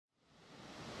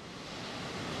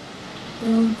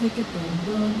Don't take it,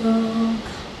 don't.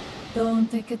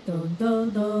 Don't take it, don't.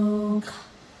 Don't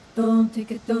take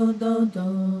it, don't.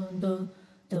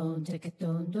 Don't take it,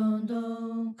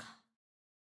 don't.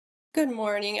 Good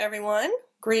morning, everyone.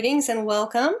 Greetings and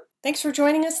welcome. Thanks for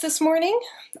joining us this morning.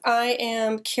 I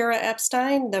am Kira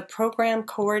Epstein, the program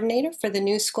coordinator for the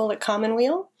New School at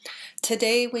Commonweal.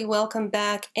 Today, we welcome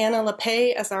back Anna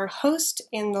Lappé as our host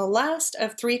in the last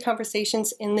of 3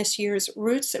 conversations in this year's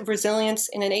Roots of Resilience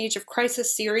in an Age of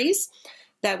Crisis series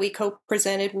that we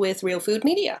co-presented with Real Food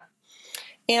Media.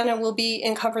 Anna will be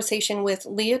in conversation with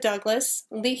Leah Douglas,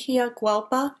 Ligia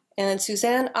Guallpa, and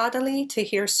Suzanne Adely to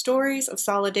hear stories of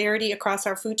solidarity across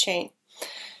our food chain.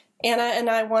 Anna and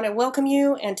I want to welcome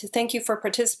you and to thank you for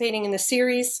participating in the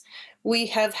series. We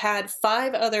have had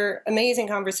 5 other amazing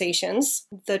conversations.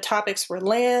 The topics were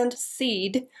land,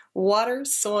 seed, water,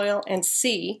 soil, and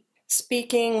sea,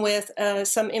 speaking with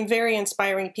some very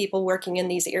inspiring people working in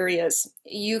these areas.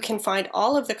 You can find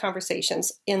all of the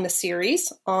conversations in the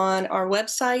series on our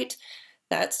website.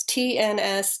 That's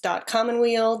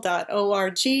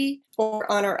tns.commonweal.org,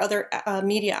 or on our other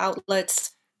media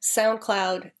outlets,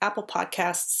 SoundCloud, Apple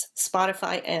Podcasts,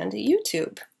 Spotify, and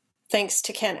YouTube. Thanks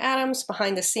to Ken Adams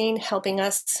behind the scene helping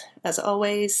us, as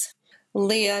always.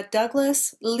 Leah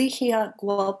Douglas, Ligia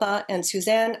Guallpa, and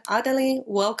Suzanne Adely,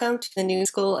 welcome to the New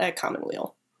School at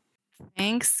Commonweal.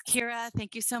 Thanks, Kira.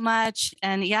 Thank you so much.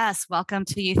 And yes, welcome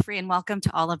to you 3 and welcome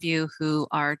to all of you who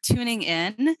are tuning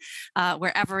in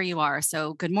wherever you are.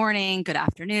 So good morning, good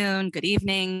afternoon, good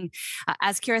evening.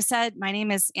 As Kira said, my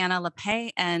name is Anna Lappé,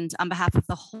 and on behalf of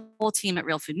the whole team at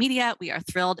Real Food Media, we are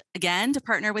thrilled again to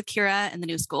partner with Kira and the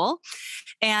New School.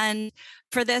 And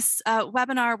for this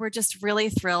webinar, we're just really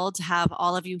thrilled to have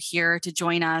all of you here to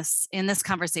join us in this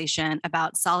conversation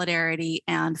about solidarity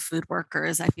and food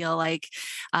workers. I feel like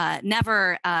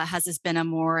never has this been a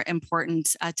more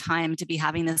important time to be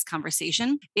having this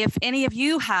conversation. If any of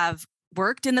you have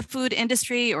worked in the food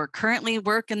industry or currently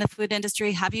work in the food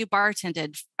industry, have you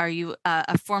bartended? Are you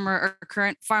a former or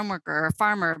current farm worker or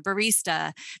farmer,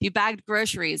 barista? You bagged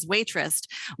groceries, waitress?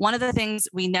 One of the things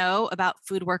we know about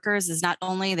food workers is not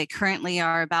only they currently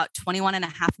are about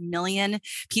 21.5 million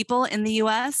people in the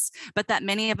US, but that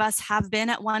many of us have been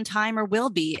at one time or will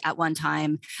be at one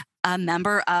time a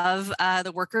member of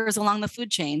the workers along the food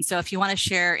chain. So if you want to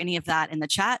share any of that in the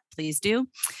chat, please do.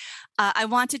 I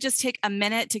want to just take a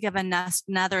minute to give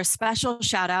another special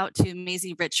shout out to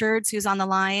Maisie Richards, who's on the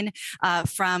line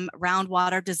from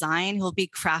Roundwater Design, who will be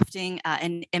crafting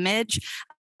an image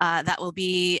that will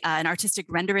be an artistic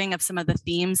rendering of some of the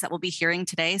themes that we'll be hearing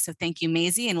today. So thank you,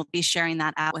 Maisie, and we'll be sharing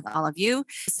that out with all of you.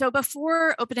 So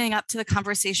before opening up to the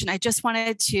conversation, I just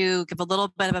wanted to give a little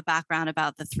bit of a background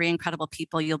about the 3 incredible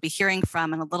people you'll be hearing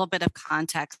from and a little bit of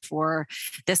context for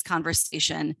this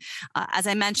conversation. As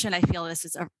I mentioned, I feel this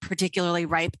is a particularly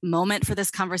ripe moment for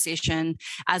this conversation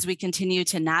as we continue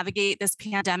to navigate this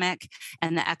pandemic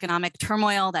and the economic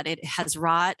turmoil that it has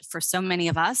wrought for so many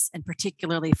of us, and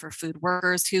particularly for food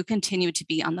workers who continue to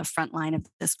be on the front line of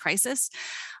this crisis.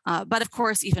 But of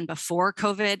course, even before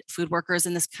COVID, food workers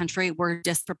in this country were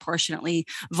disproportionately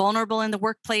vulnerable in the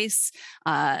workplace.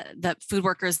 The food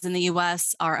workers in the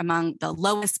US are among the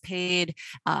lowest paid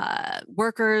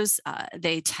workers.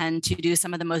 They tend to do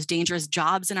some of the most dangerous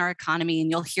jobs in our economy,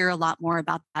 and you'll hear a lot more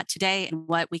about that today and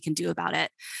what we can do about it.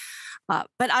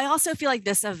 But I also feel like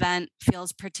this event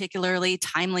feels particularly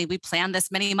timely. We planned this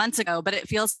many months ago, but it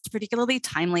feels particularly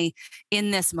timely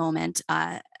in this moment,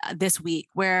 this week,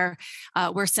 where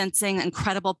we're sensing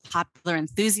incredible popular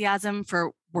enthusiasm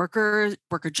for worker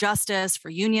justice, for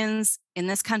unions in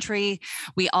this country.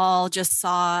 We all just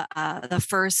saw the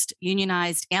first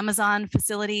unionized Amazon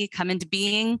facility come into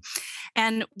being.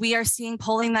 And we are seeing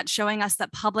polling that's showing us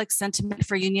that public sentiment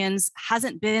for unions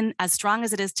hasn't been as strong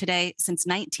as it is today since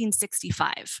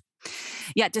 1965.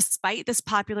 Yet despite this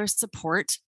popular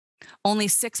support, only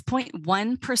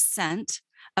 6.1%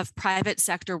 of private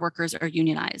sector workers are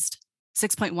unionized.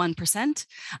 6.1%.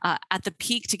 At the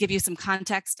peak, to give you some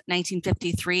context,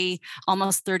 1953,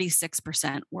 almost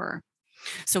 36% were.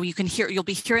 So you'll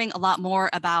be hearing a lot more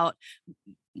about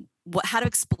how to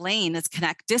explain this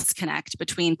disconnect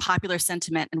between popular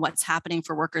sentiment and what's happening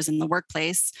for workers in the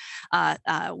workplace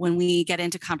when we get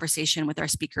into conversation with our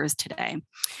speakers today.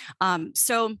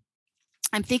 So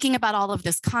I'm thinking about all of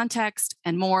this context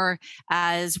and more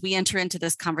as we enter into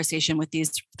this conversation with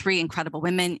these 3 incredible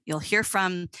women you'll hear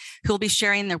from, who will be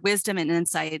sharing their wisdom and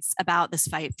insights about this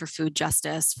fight for food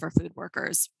justice for food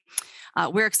workers.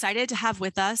 We're excited to have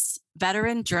with us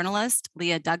veteran journalist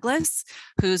Leah Douglas,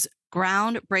 whose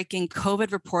groundbreaking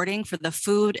COVID reporting for the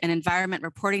Food and Environment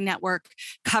Reporting Network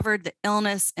covered the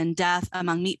illness and death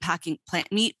among meatpacking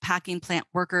plant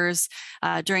workers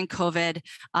during COVID,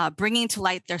 bringing to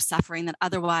light their suffering that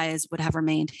otherwise would have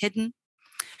remained hidden.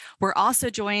 We're also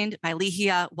joined by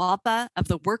Ligia Guallpa of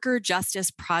the Worker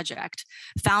Justice Project.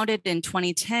 Founded in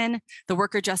 2010, the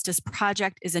Worker Justice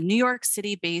Project is a New York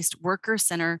City-based worker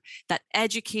center that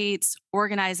educates,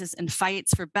 organizes, and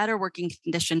fights for better working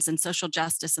conditions and social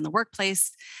justice in the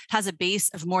workplace. It has a base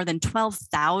of more than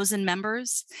 12,000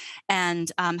 members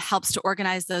and helps to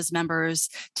organize those members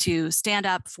to stand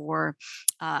up for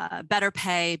better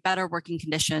pay, better working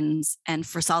conditions, and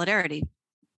for solidarity.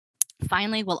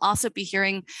 Finally, we'll also be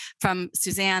hearing from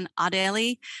Suzanne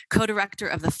Adely, co-director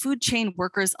of the Food Chain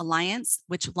Workers Alliance,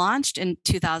 which launched in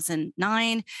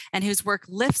 2009 and whose work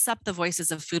lifts up the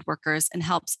voices of food workers and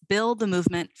helps build the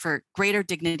movement for greater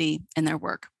dignity in their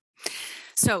work.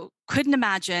 So couldn't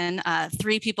imagine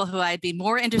three people who I'd be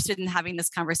more interested in having this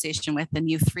conversation with than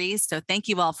you three. So thank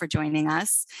you all for joining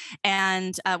us.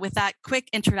 And with that quick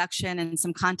introduction and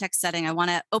some context setting, I want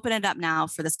to open it up now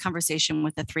for this conversation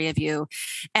with the three of you.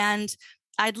 And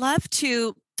I'd love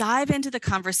to dive into the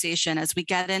conversation as we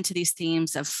get into these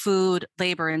themes of food,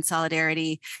 labor, and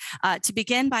solidarity, to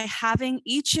begin by having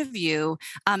each of you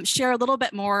share a little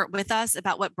bit more with us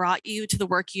about what brought you to the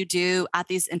work you do at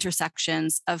these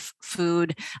intersections of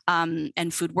food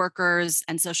and food workers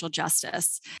and social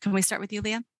justice. Can we start with you,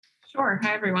 Leah? Sure.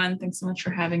 Hi, everyone. Thanks so much for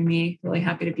having me. Really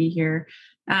happy to be here.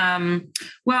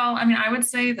 I would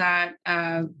say that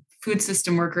food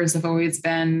system workers have always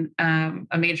been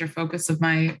a major focus of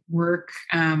my work.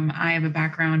 I have a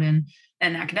background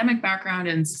an academic background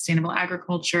in sustainable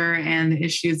agriculture, and the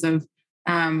issues of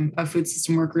food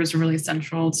system workers are really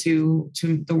central to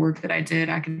the work that I did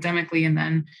academically and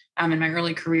then in my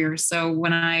early career. So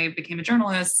when I became a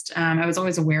journalist, I was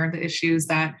always aware of the issues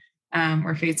that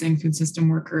were facing food system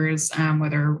workers,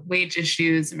 whether wage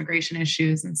issues, immigration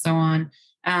issues, and so on.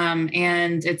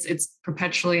 And it's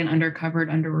perpetually an undercovered,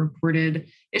 underreported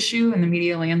issue in the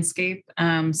media landscape.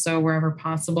 So wherever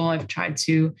possible, I've tried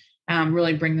to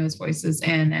really bring those voices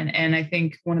in. And I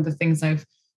think one of the things I've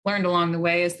learned along the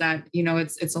way is that,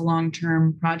 it's a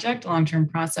long-term project, a long-term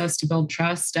process to build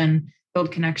trust and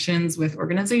build connections with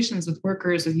organizations, with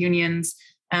workers, with unions,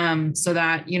 so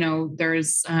that,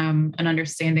 there's an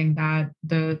understanding that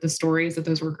the stories that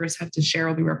those workers have to share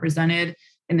will be represented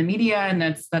in the media, and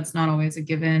that's not always a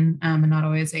given, and not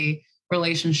always a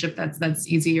relationship that's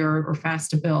easy or fast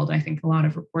to build. I think a lot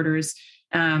of reporters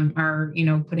are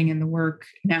putting in the work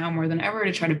now more than ever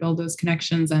to try to build those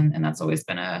connections, and that's always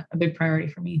been a big priority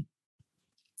for me.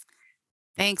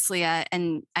 Thanks, Leah.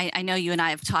 And I know you and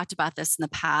I have talked about this in the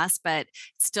past, but it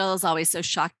still is always so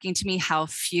shocking to me how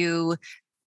few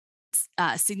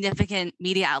significant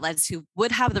media outlets who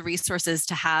would have the resources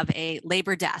to have a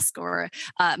labor desk or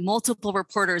multiple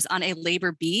reporters on a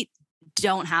labor beat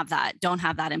don't have that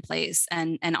in place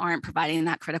and aren't providing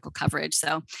that critical coverage.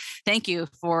 So thank you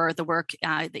for the work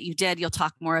that you did. You'll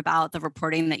talk more about the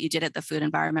reporting that you did at the Food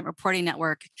Environment Reporting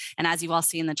Network. And as you all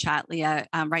see in the chat, Leah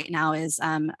right now is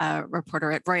a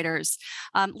reporter at Reuters.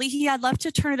 Ligia, I'd love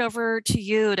to turn it over to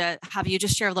you to have you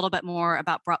just share a little bit more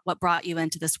about what brought you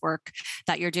into this work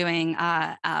that you're doing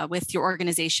with your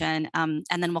organization. And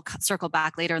then we'll circle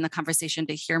back later in the conversation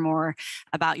to hear more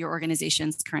about your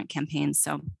organization's current campaigns.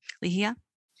 So Ligia?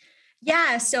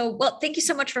 Yeah. So, thank you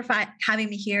so much for having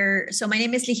me here. So my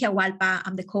name is Ligia Guallpa.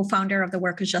 I'm the co-founder of the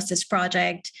Workers Justice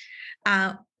Project,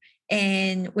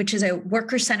 and which is a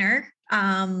worker center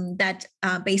that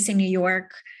based in New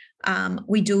York.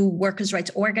 We do workers'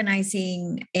 rights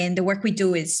organizing, and the work we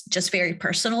do is just very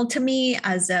personal to me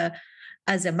as a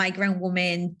migrant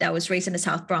woman that was raised in the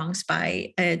South Bronx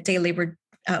by a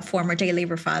former day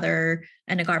labor father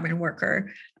and a garment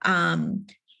worker.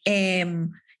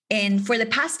 And for the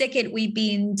past decade, we've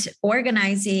been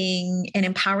organizing and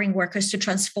empowering workers to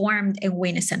transform and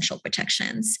win essential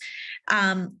protections.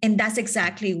 And that's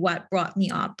exactly what brought me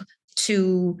up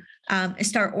to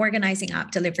start organizing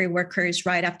up delivery workers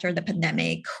right after the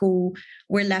pandemic, who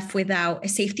were left without a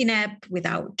safety net,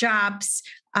 without jobs.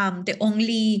 The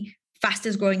only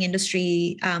fastest growing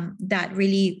industry that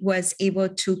really was able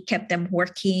to keep them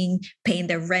working, paying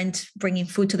their rent, bringing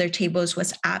food to their tables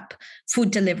was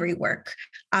food delivery work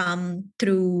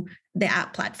through the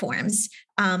app platforms.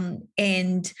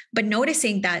 But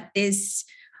noticing that this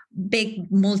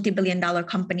big multi-billion-dollar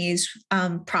companies'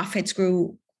 profits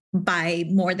grew by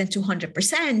more than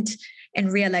 200%,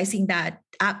 and realizing that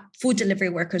food delivery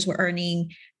workers were earning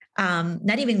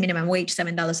not even minimum wage,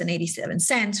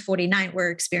 $7.87, 49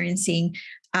 were experiencing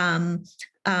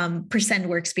percent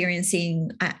were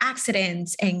experiencing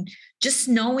accidents. And just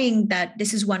knowing that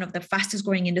this is one of the fastest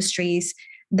growing industries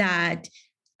that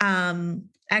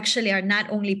actually are not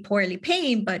only poorly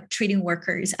paying, but treating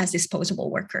workers as disposable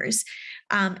workers.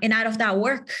 And out of that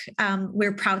work,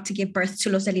 we're proud to give birth to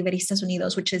Los Deliveristas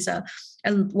Unidos, which is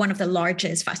one of the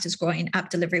largest, fastest growing app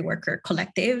delivery worker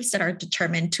collectives that are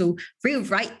determined to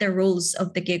rewrite the rules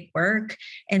of the gig work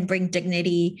and bring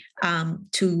dignity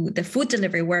to the food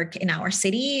delivery work in our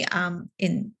city,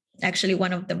 in actually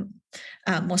one of the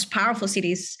most powerful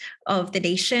cities of the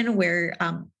nation, where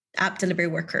app delivery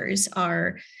workers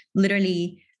are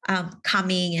literally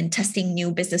coming and testing new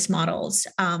business models.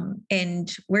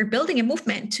 And we're building a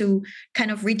movement to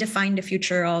kind of redefine the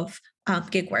future of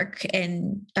gig work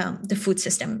and the food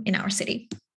system in our city.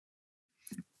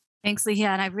 Thanks, Leah.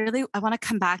 And I want to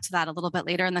come back to that a little bit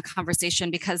later in the conversation,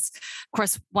 because of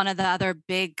course, one of the other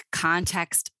big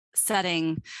context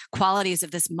setting qualities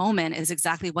of this moment is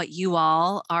exactly what you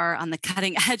all are on the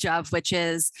cutting edge of, which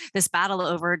is this battle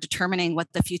over determining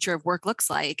what the future of work looks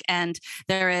like. And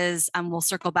there is, we'll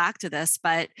circle back to this,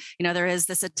 but there is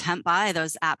this attempt by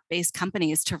those app-based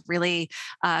companies to really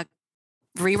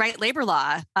rewrite labor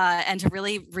law and to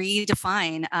really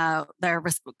redefine their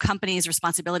companies'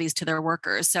 responsibilities to their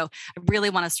workers. So I really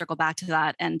want to circle back to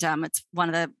that. And it's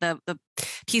one of the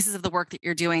pieces of the work that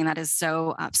you're doing that is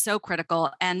so critical.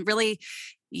 And really,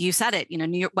 you said it,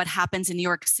 New York, what happens in New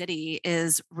York City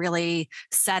is really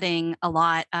setting a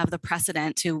lot of the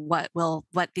precedent to what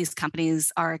these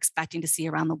companies are expecting to see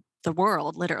around the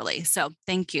world, literally. So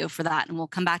thank you for that. And we'll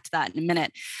come back to that in a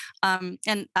minute.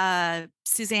 And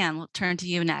Suzanne, we'll turn to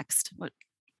you next.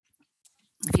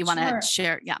 If you want to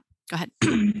share, yeah, go ahead.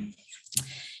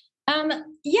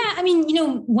 Yeah, I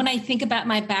mean, when I think about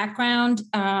my background,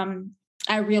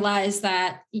 I realize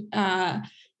that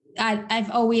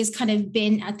I've always kind of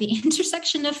been at the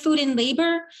intersection of food and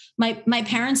labor. My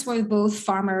parents were both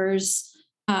farmers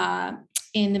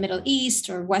in the Middle East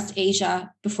or West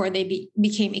Asia before they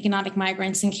became economic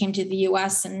migrants and came to the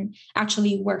US and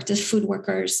actually worked as food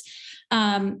workers.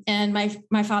 And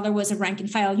my father was a rank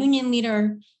and file union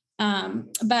leader.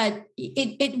 But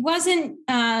it wasn't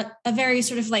a very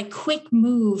sort of like quick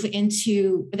move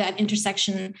into that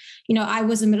intersection. I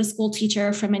was a middle school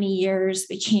teacher for many years,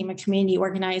 became a community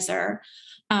organizer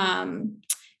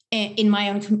in my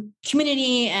own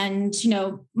community. And,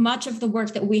 much of the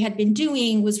work that we had been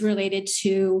doing was related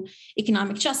to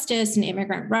economic justice and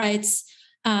immigrant rights.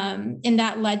 And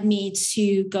that led me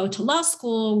to go to law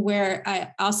school, where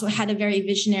I also had a very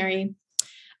visionary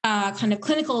kind of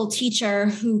clinical teacher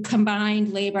who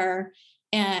combined labor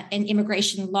and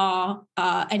immigration law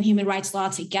and human rights law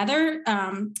together,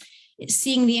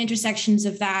 seeing the intersections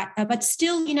of that. But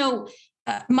still,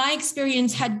 my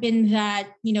experience had been that,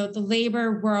 the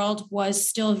labor world was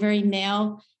still very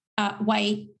male,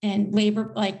 white, and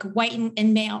labor, like white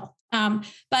and male.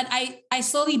 But I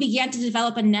slowly began to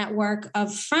develop a network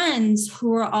of friends who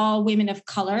were all women of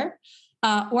color,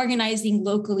 organizing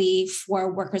locally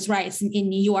for workers' rights in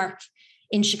New York,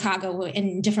 in Chicago,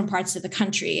 in different parts of the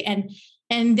country.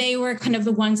 And they were kind of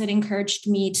the ones that encouraged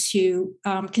me to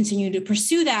continue to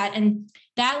pursue that. And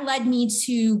that led me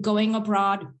to going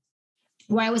abroad,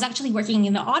 where I was actually working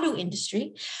in the auto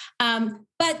industry.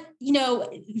 But,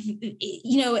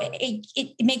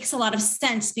 it makes a lot of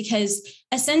sense, because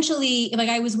essentially, like,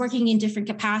 I was working in different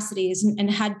capacities and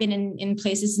had been in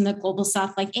places in the global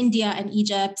South, like India and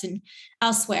Egypt and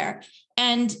elsewhere.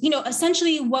 And,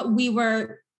 essentially what we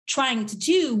were trying to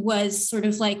do was sort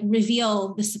of like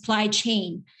reveal the supply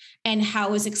chain and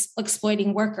how it's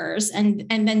exploiting workers, and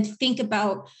then think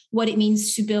about what it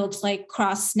means to build like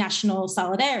cross-national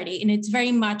solidarity. And it's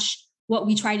very much what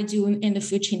we try to do in the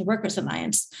Food Chain Workers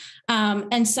Alliance.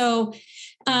 And so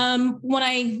when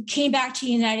I came back to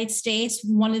the United States,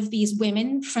 one of these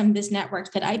women from this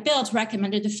network that I built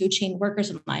recommended the Food Chain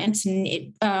Workers Alliance. And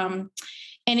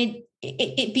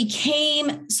it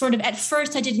became sort of, at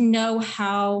first, I didn't know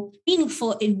how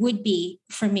meaningful it would be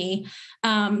for me,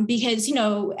 because,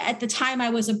 at the time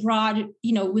I was abroad,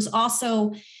 was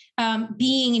also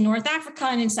being in North Africa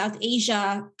and in South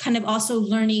Asia, kind of also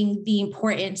learning the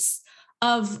importance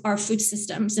of our food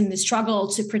systems and the struggle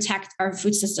to protect our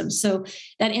food systems. So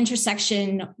that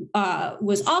intersection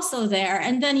was also there.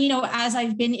 And then, as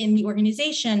I've been in the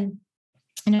organization,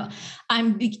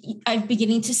 I'm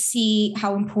beginning to see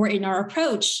how important our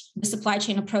approach, the supply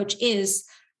chain approach, is,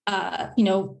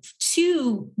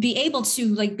 to be able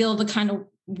to like build the kind of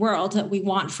world that we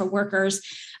want for workers.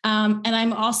 And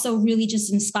I'm also really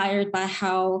just inspired by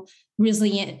how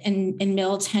resilient and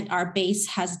militant our base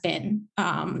has been.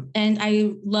 And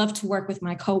I love to work with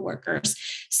my coworkers.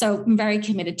 So I'm very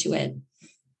committed to it.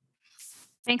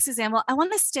 Thanks, Suzanne. Well, I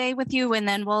want to stay with you, and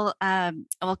then we'll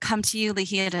come to you,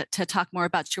 Ligia, to talk more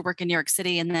about your work in New York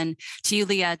City, and then to you,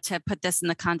 Leah, to put this in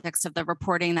the context of the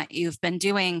reporting that you've been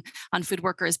doing on food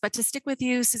workers. But to stick with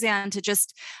you, Suzanne, to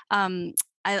just I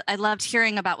loved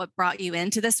hearing about what brought you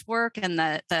into this work and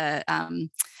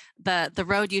the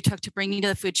road you took to bring you to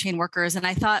the food chain workers. And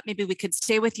I thought maybe we could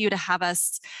stay with you to have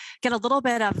us get a little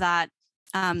bit of that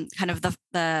kind of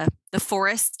the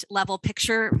forest level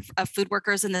picture of food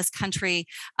workers in this country,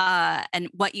 and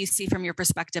what you see from your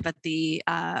perspective at the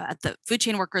Food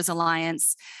Chain Workers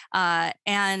Alliance.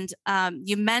 And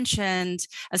you mentioned,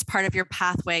 as part of your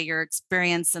pathway, your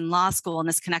experience in law school and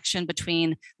this connection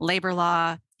between labor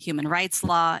law, human rights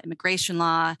law, immigration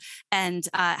law, and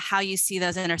how you see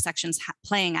those intersections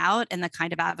playing out in the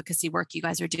kind of advocacy work you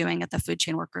guys are doing at the Food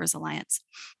Chain Workers Alliance.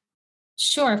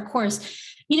 Sure, of course.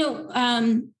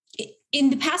 In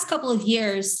the past couple of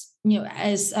years,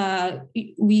 as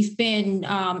we've been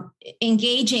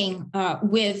engaging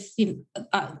with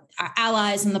our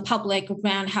allies and the public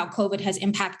around how COVID has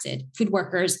impacted food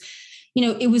workers,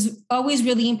 it was always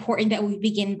really important that we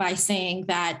begin by saying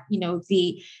that,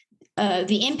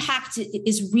 the impact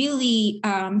is really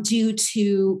due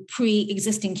to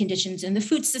pre-existing conditions in the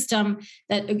food system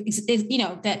that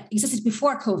that existed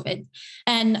before COVID,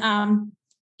 and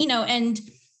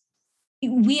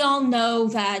we all know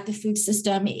that the food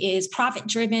system is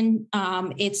profit-driven.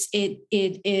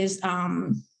 It is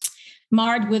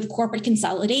marred with corporate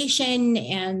consolidation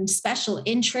and special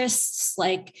interests,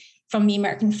 like from the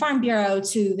American Farm Bureau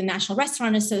to the National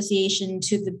Restaurant Association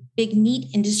to the big meat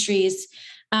industries.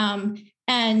 And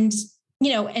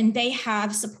they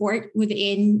have support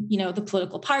within, the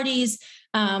political parties.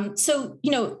 So,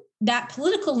 that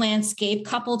political landscape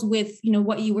coupled with,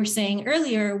 what you were saying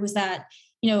earlier was that,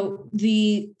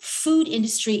 the food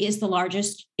industry is the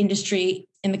largest industry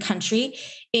in the country.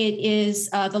 It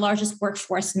is the largest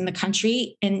workforce in the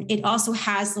country. And it also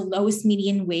has the lowest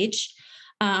median wage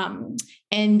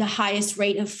and the highest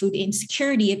rate of food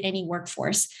insecurity of any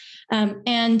workforce.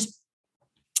 And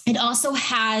it also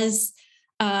has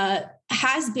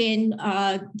been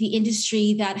the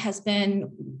industry that has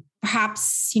been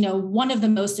perhaps, one of the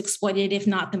most exploited, if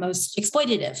not the most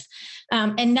exploitative.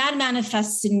 And that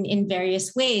manifests in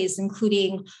various ways,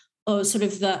 including all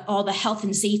the health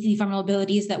and safety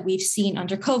vulnerabilities that we've seen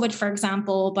under COVID, for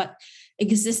example, but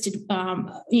existed,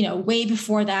 way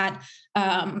before that,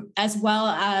 as well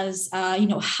as,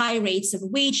 high rates of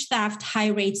wage theft, high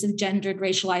rates of gendered,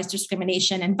 racialized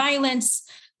discrimination and violence,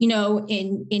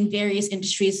 in various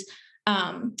industries.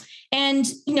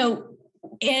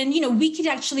 We could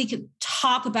actually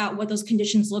talk about what those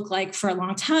conditions look like for a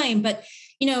long time, but,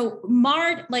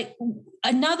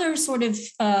 another sort of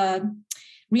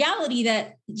reality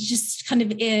that just kind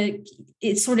of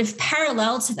is sort of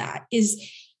parallel to that is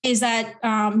that,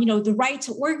 the right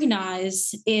to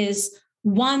organize is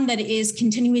one that is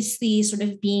continuously sort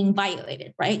of being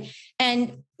violated, right?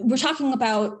 And we're talking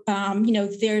about,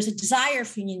 there's a desire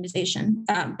for unionization,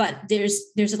 but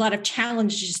there's a lot of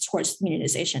challenges towards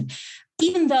unionization.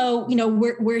 Even though,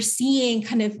 we're seeing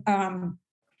kind of,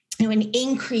 an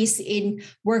increase in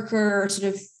worker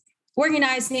sort of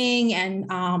organizing and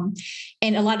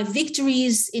a lot of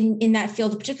victories in that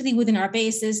field, particularly within our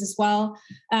bases as well.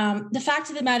 The fact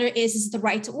of the matter is the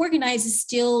right to organize is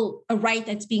still a right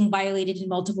that's being violated in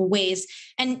multiple ways.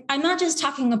 And I'm not just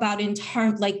talking about in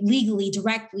terms like legally,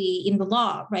 directly in the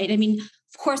law, right? I mean,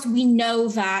 of course, we know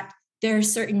that there are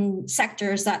certain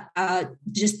sectors that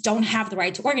just don't have the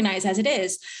right to organize as it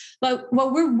is. But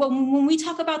when we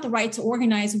talk about the right to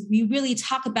organize, we really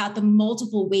talk about the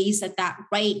multiple ways that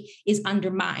right is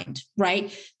undermined,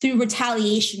 right? Through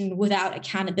retaliation without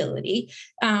accountability,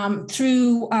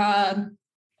 through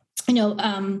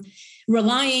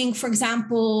relying, for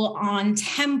example, on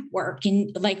temp work,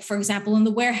 for example, in the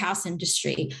warehouse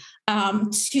industry,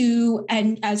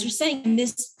 and as you're saying,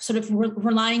 this sort of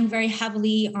relying very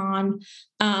heavily on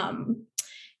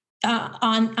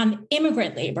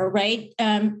immigrant labor, right?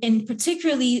 And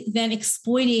particularly then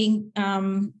exploiting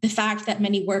the fact that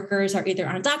many workers are either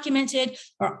undocumented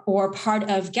or part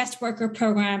of guest worker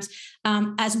programs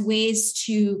as ways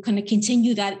to kind of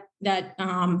continue that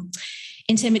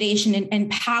intimidation and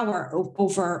power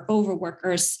over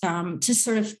workers to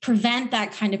sort of prevent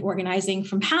that kind of organizing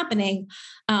from happening,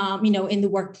 in the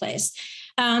workplace.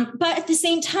 But at the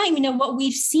same time, what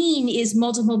we've seen is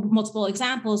multiple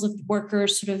examples of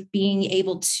workers sort of being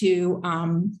able to,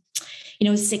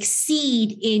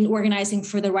 succeed in organizing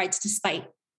for their rights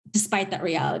despite that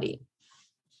reality.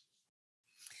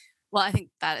 Well, I think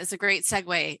that is a great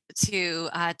segue to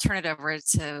turn it over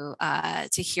to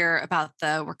hear about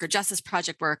the Worker Justice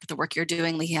Project work, the work you're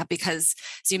doing, Leah, because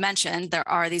as you mentioned, there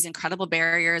are these incredible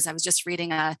barriers. I was just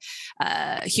reading a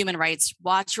Human Rights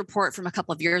Watch report from a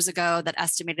couple of years ago that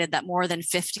estimated that more than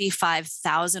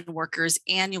 55,000 workers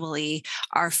annually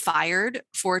are fired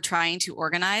for trying to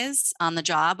organize on the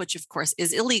job, which of course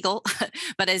is illegal.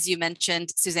 But as you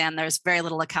mentioned, Suzanne, there's very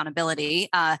little accountability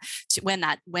when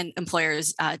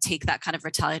employers take that kind of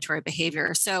retaliatory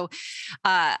behavior. So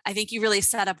I think you really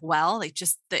set up well, like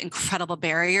just the incredible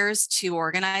barriers to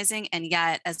organizing. And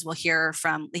yet, as we'll hear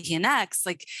from Ligia next,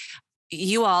 like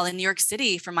you all in New York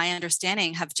City, from my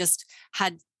understanding, have just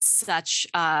had such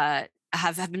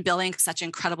have been building such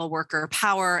incredible worker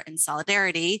power and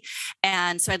solidarity.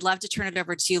 And so I'd love to turn it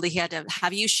over to you, Ligia, to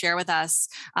have you share with us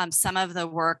some of the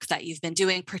work that you've been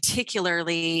doing,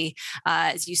 particularly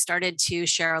as you started to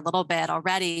share a little bit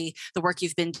already, the work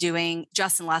you've been doing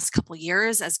just in the last couple of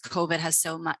years as COVID has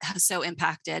so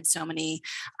impacted so many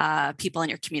people in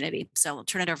your community. So we'll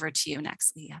turn it over to you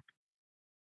next, Ligia.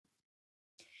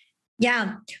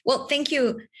 Yeah, well, thank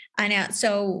you, Anna.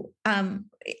 So,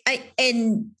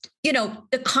 the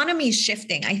economy is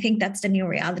shifting. I think that's the new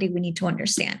reality we need to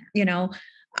understand.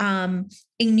 In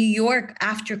New York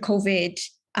after COVID,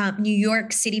 New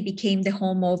York City became the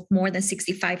home of more than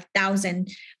 65,000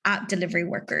 app delivery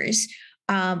workers,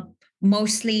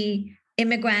 mostly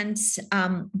immigrants,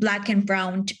 Black and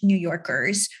brown New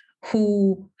Yorkers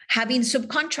who have been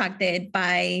subcontracted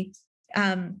by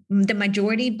the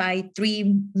majority by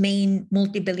three main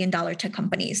multi-billion-dollar tech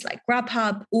companies like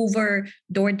Grubhub, Uber,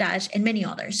 DoorDash, and many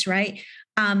others, right?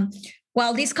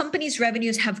 While these companies'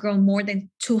 revenues have grown more than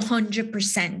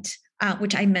 200%,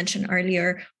 which I mentioned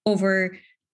earlier, over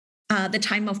the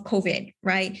time of COVID,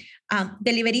 right?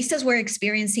 Deliveristas were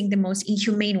experiencing the most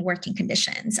inhumane working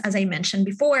conditions. As I mentioned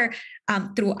before,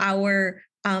 through our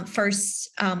first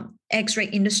X-ray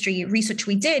industry research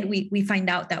we did, we find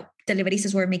out that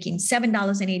deliveristas were making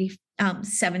 $7.87 an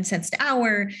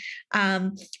hour.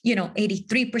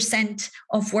 83%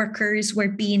 of workers were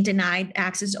being denied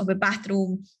access of a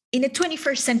bathroom in the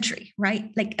 21st century,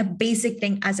 right? Like a basic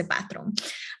thing as a bathroom.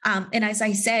 And as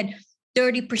I said,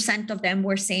 30% of them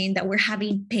were saying that we're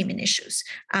having payment issues.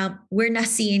 We're not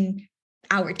seeing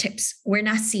our tips. We're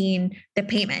not seeing the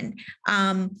payment.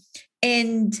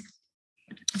 And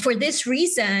for this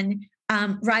reason,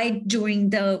 right during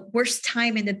the worst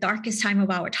time and the darkest time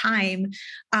of our time,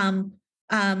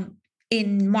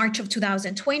 in March of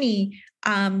 2020,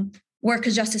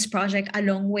 Workers' Justice Project,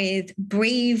 along with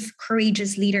brave,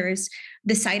 courageous leaders,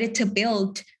 decided to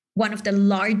build one of the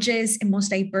largest and most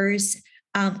diverse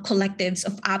collectives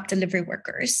of app delivery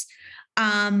workers.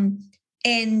 And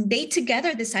they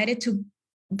together decided to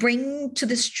bring to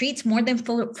the streets more than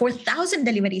 4,000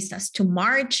 deliveristas to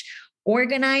march,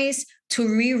 organize, to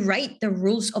rewrite the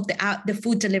rules of the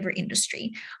food delivery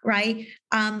industry, right?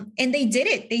 And they did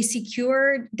it. They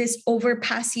secured this over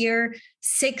past year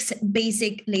 6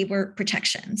 basic labor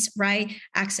protections, right?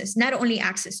 Not only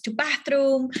access to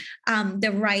bathroom,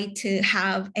 the right to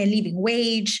have a living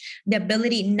wage, the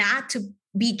ability not to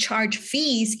be charged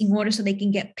fees in order so they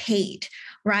can get paid,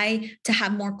 right? To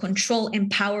have more control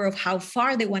and power of how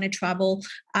far they want to travel,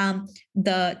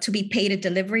 to be paid a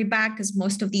delivery bag, because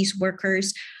most of these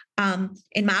workers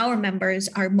and our members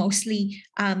are mostly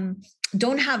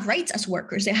don't have rights as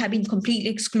workers. They have been completely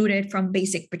excluded from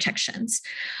basic protections.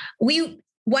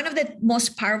 One of the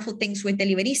most powerful things with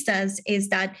deliveristas is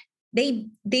that they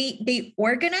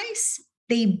organize,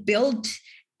 they build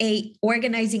a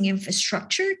organizing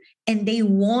infrastructure, and they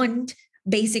want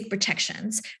basic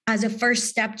protections as a first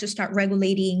step to start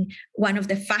regulating one of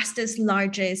the fastest,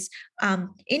 largest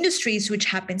industries, which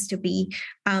happens to be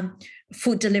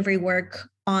food delivery work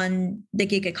on the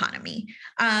gig economy.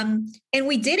 And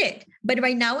we did it. But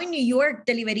right now in New York,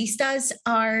 deliveristas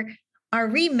are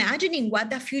reimagining what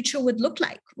the future would look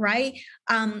like, right?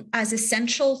 As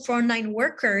essential frontline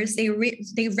workers, they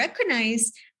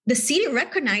recognize, the city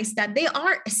recognized that they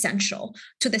are essential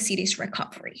to the city's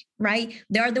recovery, right?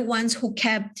 They are the ones who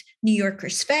kept New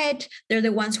Yorkers fed. They're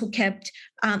the ones who kept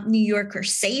New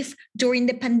Yorkers safe during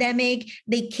the pandemic.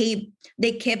 They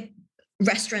kept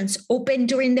restaurants open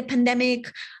during the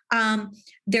pandemic.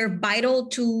 They're vital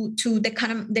to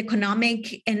the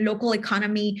economic and local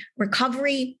economy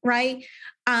recovery, right?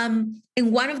 And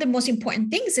one of the most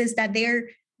important things is that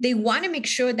they want to make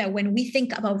sure that when we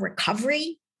think about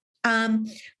recovery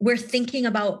We're thinking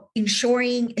about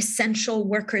ensuring essential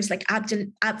workers like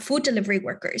food delivery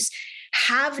workers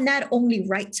have not only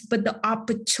rights, but the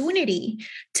opportunity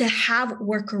to have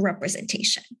worker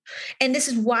representation. And this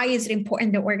is why is it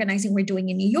important, the organizing we're doing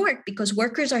in New York, because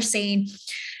workers are saying,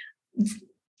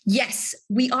 yes,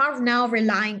 we are now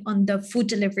relying on the food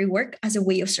delivery work as a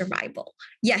way of survival.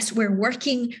 Yes, we're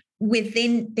working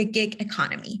within the gig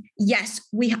economy. Yes,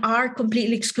 we are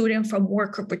completely excluded from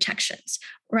worker protections,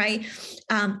 right?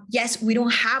 Yes, we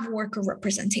don't have worker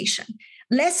representation.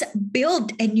 Let's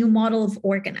build a new model of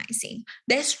organizing.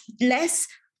 Let's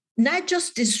not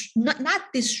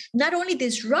only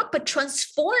disrupt, but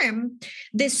transform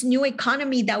this new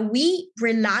economy that we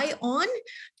rely on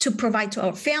to provide to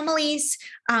our families,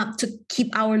 to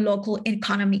keep our local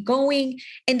economy going.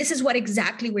 And this is what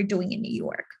exactly we're doing in New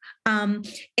York.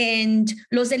 And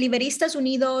Los Deliveristas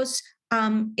Unidos,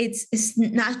 it's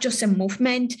not just a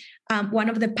movement. One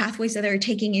of the pathways that they're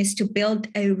taking is to build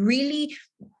a really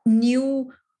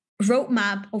new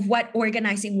roadmap of what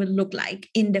organizing will look like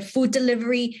in the food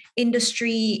delivery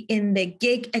industry, in the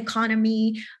gig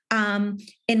economy, and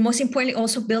most importantly,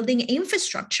 also building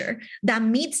infrastructure that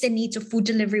meets the needs of food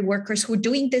delivery workers who are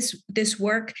doing this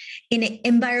work in an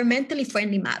environmentally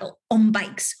friendly model, on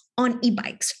bikes, on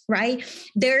e-bikes, right?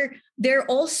 They're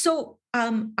also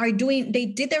they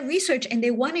did their research and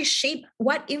they want to shape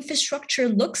what infrastructure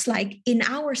looks like in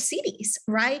our cities,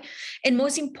 right? And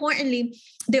most importantly,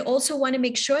 they also want to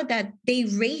make sure that they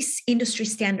raise industry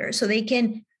standards so they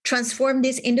can transform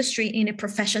this industry in a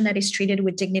profession that is treated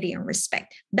with dignity and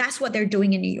respect. That's what they're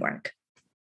doing in New York.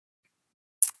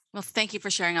 Well, thank you for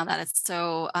sharing all that. It's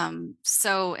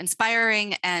so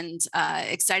inspiring and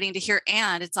exciting to hear.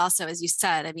 And it's also, as you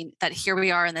said, I mean, that here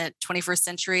we are in the 21st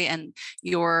century and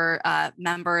your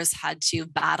members had to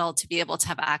battle to be able to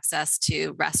have access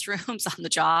to restrooms on the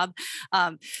job.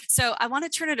 So I want to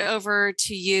turn it over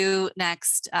to you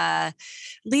next,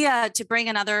 Leah, to bring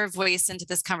another voice into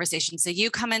this conversation. So you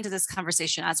come into this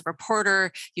conversation as a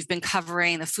reporter. You've been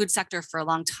covering the food sector for a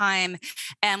long time.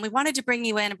 And we wanted to bring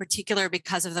you in particular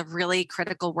because of the really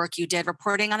critical work you did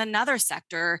reporting on another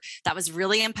sector that was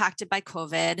really impacted by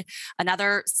COVID,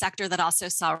 another sector that also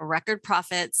saw record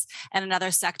profits, and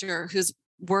another sector whose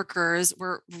workers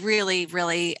were really,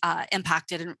 really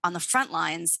impacted on the front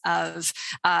lines of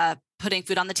putting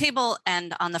food on the table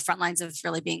and on the front lines of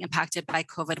really being impacted by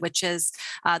COVID, which is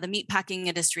the meatpacking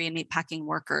industry and meatpacking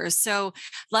workers. So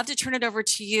love to turn it over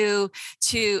to you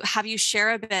to have you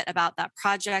share a bit about that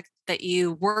project that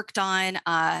you worked on,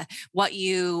 what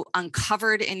you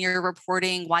uncovered in your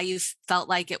reporting, why you felt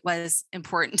like it was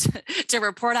important to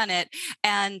report on it,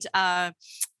 and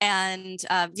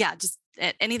just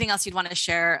anything else you'd want to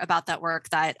share about that work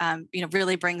that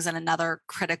really brings in another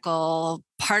critical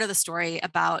part of the story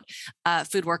about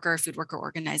food worker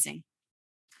organizing.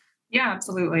 Yeah,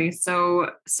 absolutely. So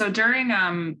during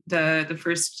the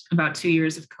first about 2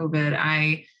 years of COVID,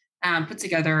 I put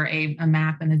together a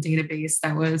map and a database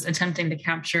that was attempting to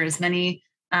capture as many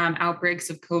outbreaks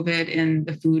of COVID in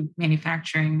the food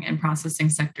manufacturing and processing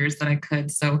sectors that I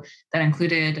could. So that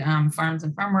included farms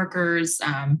and farm workers,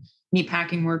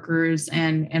 meatpacking workers,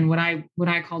 and what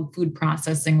I called food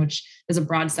processing, which is a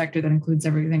broad sector that includes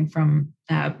everything from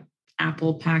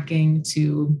apple packing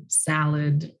to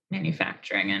salad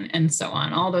manufacturing and so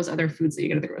on, all those other foods that you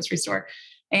get at the grocery store.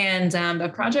 And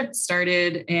the project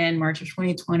started in March of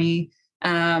 2020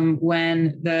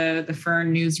 when the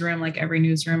Fern newsroom, like every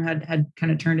newsroom, had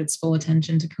kind of turned its full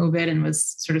attention to COVID and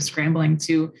was sort of scrambling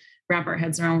to wrap our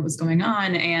heads around what was going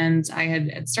on. And I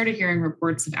had started hearing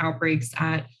reports of outbreaks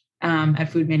at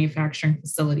food manufacturing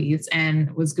facilities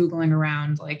and was Googling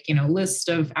around list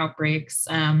of outbreaks.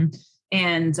 And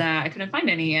I couldn't find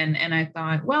any. And I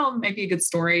thought, well, it might be a good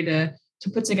story to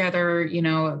put together,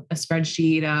 a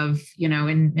spreadsheet of,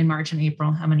 in March and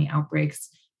April, how many outbreaks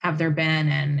have there been?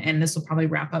 And this will probably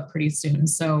wrap up pretty soon.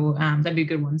 So that'd be a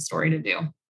good one story to do.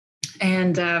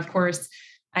 And of course,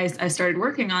 I started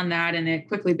working on that, and it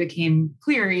quickly became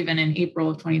clear, even in April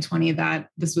of 2020, that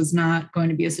this was not going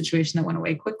to be a situation that went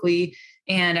away quickly.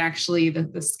 And actually,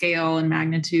 the scale and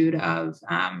magnitude of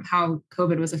how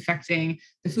COVID was affecting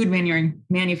the food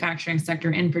manufacturing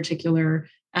sector in particular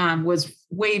was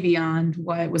way beyond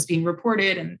what was being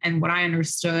reported and what I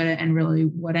understood, and really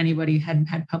what anybody had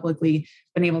publicly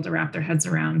been able to wrap their heads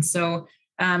around. So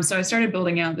I started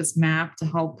building out this map to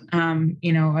help,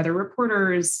 other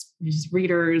reporters, just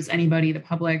readers, anybody, the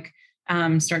public,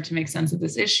 start to make sense of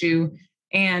this issue.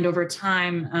 And over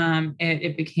time,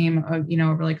 it became a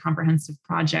really comprehensive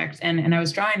project. And I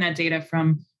was drawing that data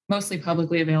from mostly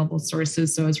publicly available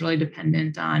sources. So I was really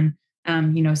dependent on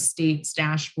states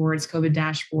dashboards, COVID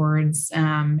dashboards,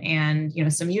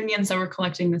 and some unions that were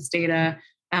collecting this data,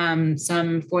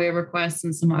 some FOIA requests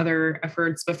and some other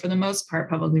efforts, but for the most part,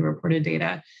 publicly reported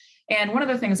data. And one of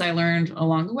the things I learned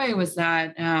along the way was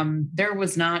that there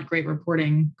was not great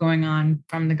reporting going on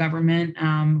from the government,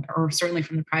 or certainly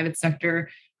from the private sector,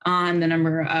 on the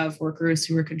number of workers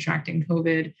who were contracting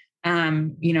COVID,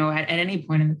 at any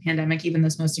point in the pandemic, even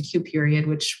this most acute period,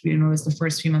 which was the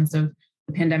first few months of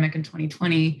the pandemic in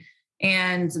 2020.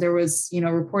 And there was,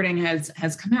 reporting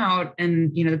has come out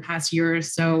in, the past year or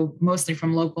so, mostly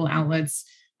from local outlets,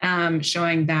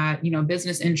 showing that,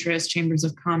 business interests, chambers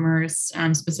of commerce,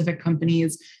 specific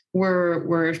companies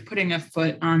were putting a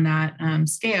foot on that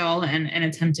scale and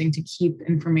attempting to keep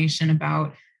information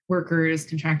about workers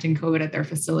contracting COVID at their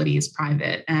facilities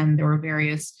private. And there were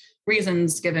various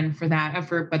reasons given for that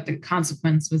effort, but the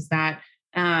consequence was that,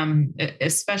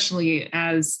 especially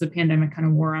as the pandemic kind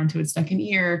of wore onto its second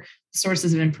year,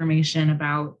 sources of information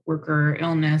about worker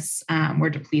illness were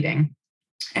depleting.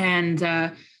 And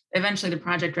eventually the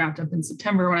project wrapped up in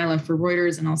September when I left for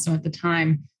Reuters, and also at the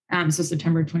time, so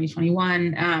September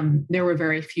 2021, there were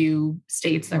very few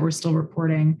states that were still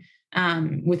reporting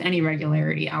with any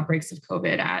regularity outbreaks of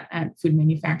COVID at food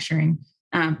manufacturing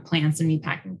plants and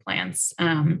meatpacking plants.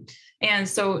 And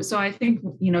so I think,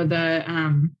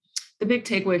 the big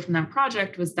takeaway from that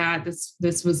project was that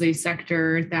this was a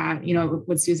sector that,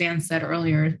 what Suzanne said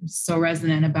earlier, so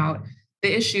resonant about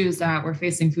the issues that were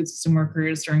facing food system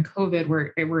workers during COVID,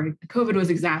 where COVID was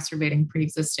exacerbating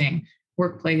pre-existing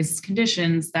workplace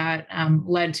conditions that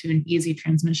led to an easy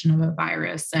transmission of a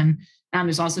virus. And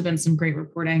there's also been some great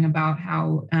reporting about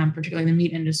how, particularly the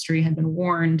meat industry, had been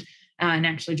warned and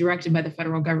actually directed by the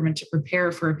federal government to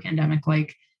prepare for a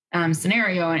pandemic-like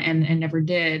scenario, and never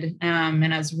did.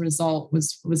 And as a result,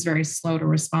 was very slow to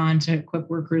respond to equip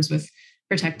workers with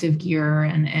protective gear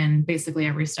and basically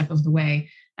every step of the way.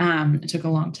 It took a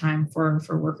long time for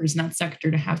workers in that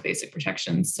sector to have basic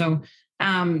protections. So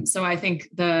I think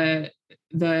the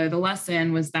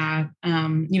lesson was that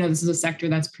this is a sector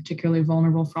that's particularly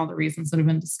vulnerable for all the reasons that have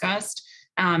been discussed.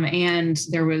 And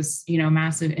there was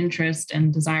massive interest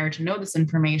and desire to know this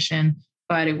information,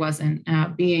 but it wasn't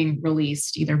being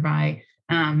released either by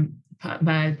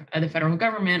the federal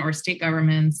government or state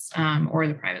governments or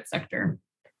the private sector.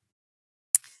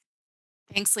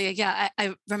 Thanks, Leah. Yeah,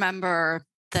 I remember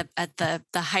at the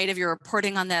height of your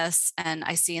reporting on this, and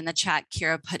I see in the chat,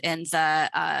 Kira put in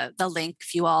the link.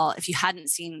 If you hadn't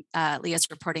seen Leah's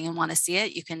reporting and want to see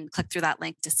it, you can click through that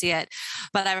link to see it.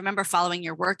 But I remember following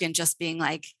your work and just being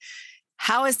like,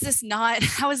 how is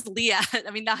Leah?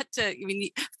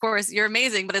 Of course you're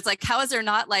amazing, but it's like, how is there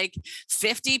not like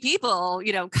 50 people,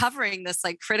 covering this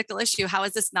like critical issue? How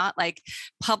is this not like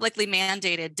publicly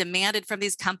mandated, demanded from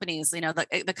these companies?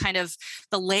 The kind of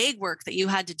the legwork that you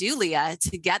had to do, Leah,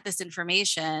 to get this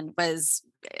information was,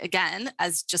 again,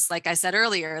 as just like I said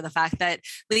earlier, the fact that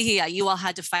Ligia, you all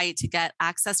had to fight to get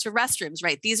access to restrooms,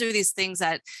 right? These are these things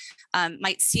that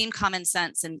might seem common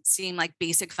sense and seem like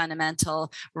basic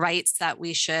fundamental rights that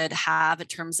we should have in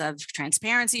terms of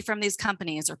transparency from these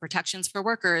companies or protections for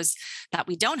workers that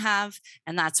we don't have.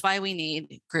 And that's why we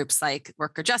need groups like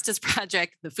Worker Justice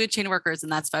Project, the food chain workers,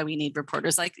 and that's why we need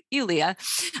reporters like you, Leah.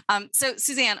 So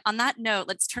Suzanne, on that note,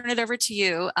 let's turn it over to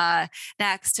you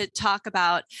next to talk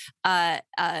about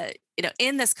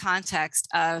in this context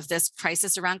of this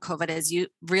crisis around COVID, as you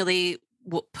really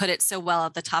put it so well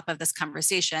at the top of this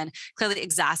conversation, clearly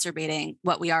exacerbating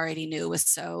what we already knew was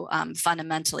so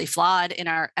fundamentally flawed in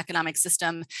our economic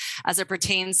system as it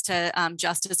pertains to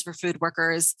justice for food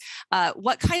workers.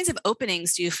 What kinds of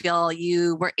openings do you feel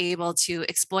you were able to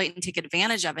exploit and take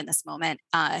advantage of in this moment?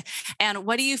 And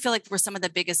what do you feel like were some of the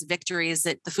biggest victories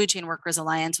that the Food Chain Workers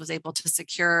Alliance was able to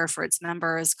secure for its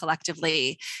members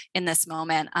collectively in this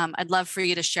moment? I'd love for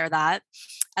you to share that.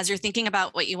 As you're thinking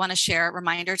about what you want to share,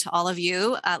 reminder to all of you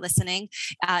listening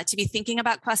to be thinking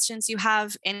about questions you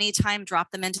have anytime,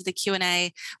 drop them into the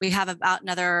Q&A. We have about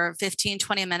another 15,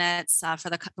 20 minutes for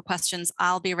the questions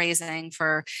I'll be raising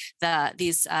for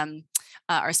these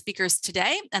our speakers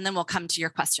today, and then we'll come to your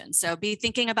questions. So be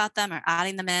thinking about them or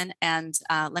adding them in, and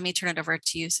let me turn it over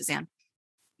to you, Suzanne.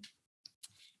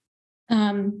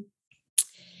 So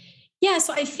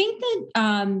I think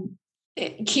that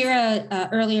Kira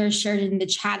earlier shared in the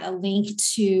chat a link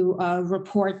to a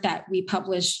report that we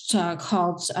published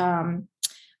called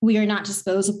We Are Not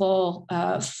Disposable,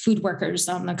 Food Workers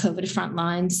on the COVID Front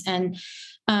Lines. And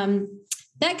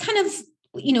that kind of,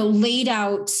 laid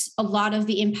out a lot of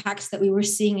the impacts that we were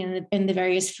seeing in the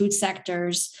various food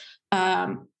sectors,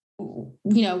 after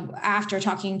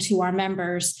talking to our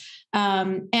members.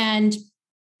 And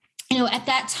at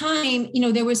that time,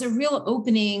 there was a real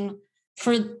opening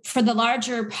for the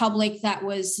larger public that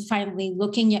was finally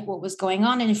looking at what was going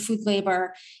on in food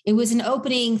labor. It was an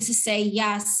opening to say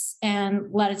yes, and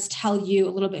let us tell you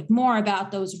a little bit more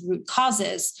about those root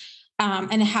causes,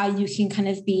 and how you can kind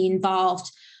of be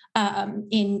involved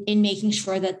in making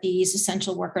sure that these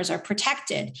essential workers are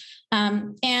protected.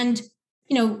 And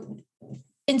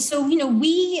so,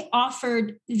 we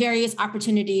offered various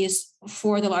opportunities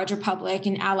for the larger public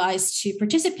and allies to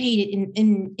participate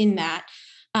in that,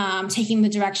 taking the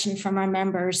direction from our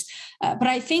members. But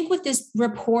I think what this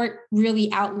report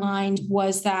really outlined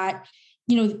was that,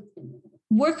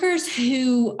 workers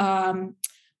who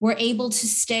were able to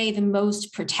stay the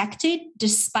most protected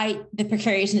despite the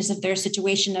precariousness of their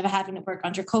situation of having to work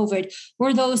under COVID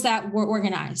were those that were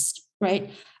organized,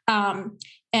 right?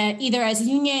 Either as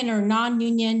union or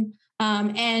non-union.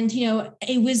 And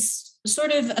it was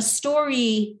sort of a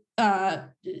story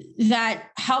that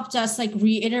helped us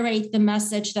reiterate the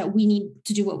message that we need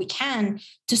to do what we can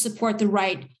to support the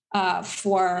right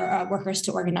for workers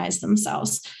to organize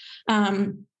themselves.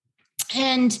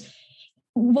 And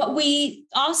what we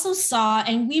also saw,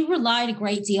 and we relied a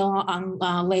great deal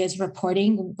on Leah's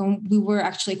reporting, we were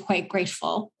actually quite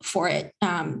grateful for it.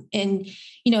 And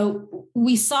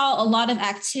we saw a lot of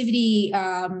activity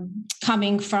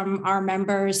coming from our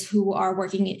members who are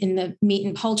working in the meat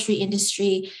and poultry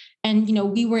industry. And,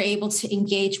 we were able to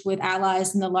engage with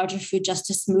allies in the larger food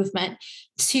justice movement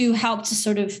to help to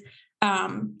sort of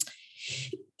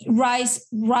rise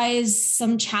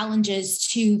some challenges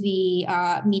to the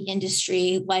meat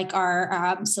industry, like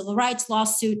our civil rights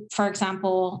lawsuit, for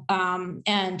example,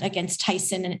 and against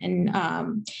Tyson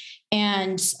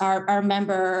and our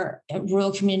member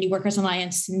Rural Community Workers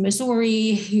Alliance in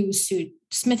Missouri, who sued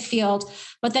Smithfield,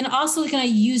 but then also kind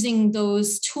of using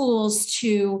those tools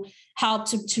to help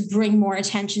to bring more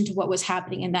attention to what was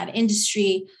happening in that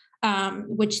industry,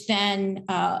 which then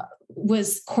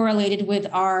was correlated with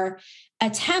our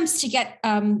attempts to get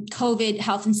COVID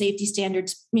health and safety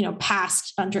standards,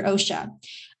 passed under OSHA,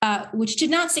 which did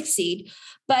not succeed.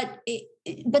 But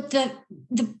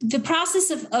the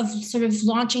process of sort of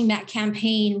launching that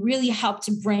campaign really helped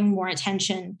to bring more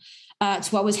attention to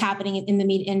what was happening in the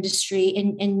meat industry.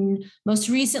 And most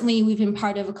recently, we've been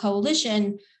part of a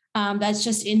coalition that's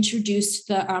just introduced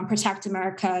the Protect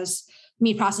America's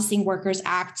Meat Processing Workers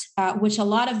Act, which a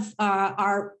lot of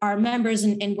our members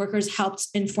and workers helped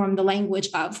inform the language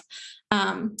of.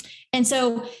 And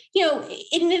so,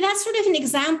 and that's sort of an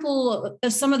example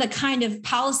of some of the kind of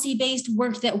policy-based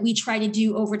work that we try to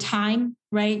do over time,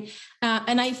 right?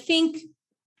 And I think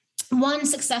one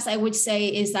success I would say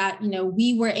is that,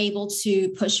 we were able to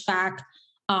push back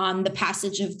on the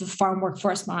passage of the Farm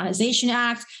Workforce Modernization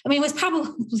Act. I mean, it was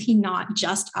probably not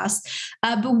just us,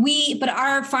 but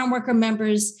our farm worker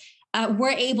members were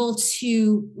able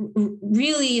to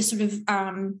really sort of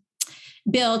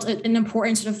build an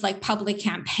important sort of public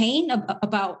campaign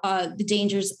about the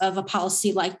dangers of a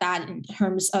policy like that in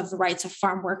terms of the rights of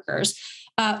farm workers,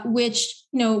 which,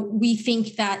 we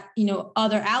think that,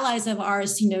 other allies of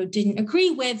ours, didn't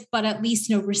agree with, but at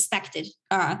least, respected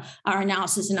our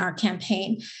analysis in our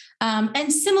campaign.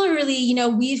 And similarly,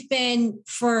 we've been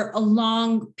for a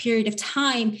long period of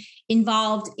time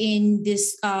involved in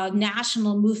this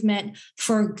national movement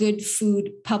for good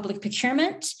food public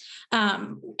procurement.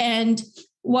 And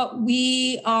what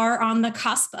we are on the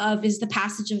cusp of is the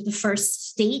passage of the first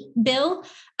state bill,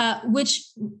 which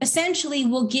essentially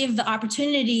will give the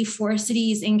opportunity for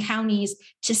cities and counties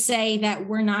to say that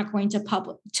we're not going to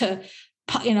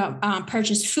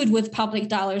purchase food with public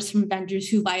dollars from vendors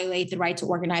who violate the right to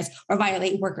organize or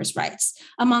violate workers' rights,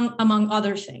 among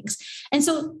other things. And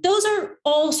so those are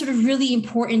all sort of really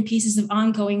important pieces of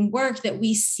ongoing work that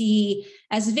we see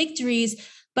as victories.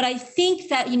 But I think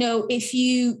that, if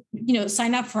you,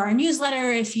 sign up for our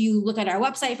newsletter, if you look at our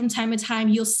website from time to time,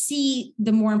 you'll see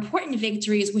the more important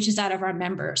victories, which is that of our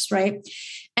members, right?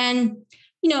 And,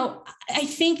 I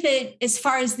think that as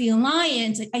far as the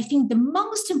Alliance, I think the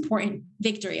most important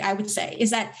victory, I would say, is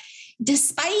that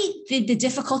despite the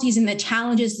difficulties and the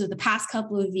challenges of the past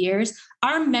couple of years,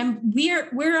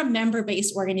 we're a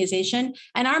member-based organization,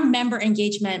 and our member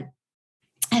engagement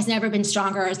has never been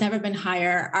stronger, has never been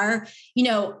higher. Our,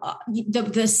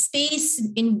 the space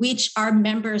in which our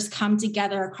members come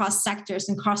together across sectors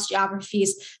and across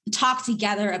geographies to talk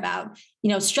together about,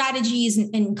 strategies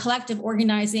and collective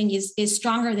organizing is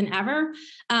stronger than ever.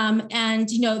 And,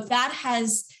 that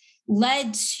has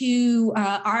led to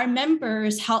our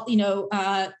members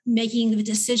making the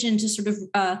decision to sort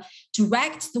of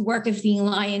direct the work of the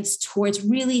Alliance towards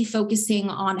really focusing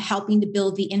on helping to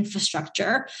build the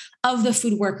infrastructure of the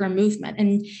food worker movement.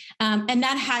 And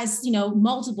that has,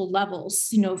 multiple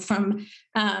levels, from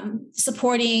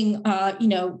supporting,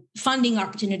 funding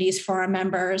opportunities for our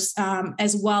members,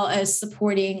 as well as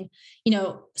supporting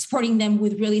them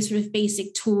with really sort of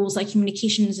basic tools like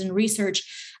communications and research.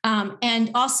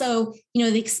 And also,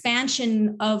 the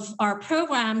expansion of our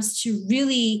programs to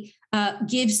really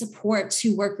give support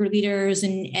to worker leaders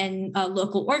and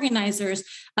local organizers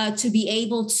to be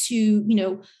able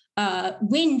to,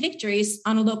 win victories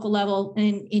on a local level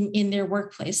in their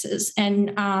workplaces.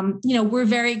 And, we're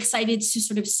very excited to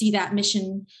sort of see that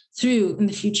mission through in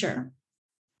the future.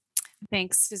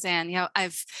 Thanks, Suzanne.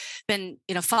 I've been,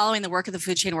 following the work of the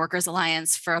Food Chain Workers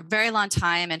Alliance for a very long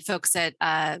time, and folks at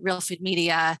Real Food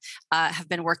Media have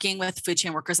been working with Food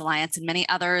Chain Workers Alliance and many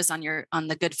others on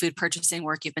the good food purchasing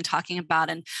work you've been talking about.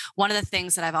 And one of the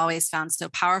things that I've always found so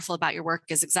powerful about your work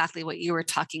is exactly what you were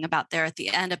talking about there at the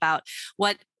end, about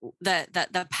what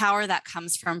the power that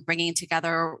comes from bringing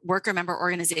together worker member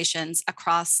organizations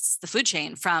across the food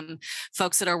chain, from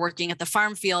folks that are working at the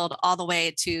farm field all the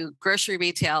way to grocery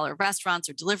retail or restaurants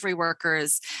or delivery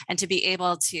workers, and to be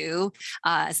able to,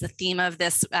 as the theme of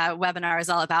this webinar is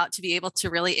all about, to be able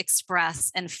to really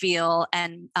express and feel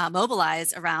and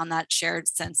mobilize around that shared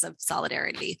sense of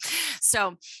solidarity.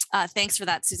 So thanks for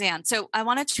that, Suzanne. So I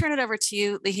want to turn it over to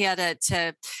you, Ligia,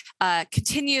 to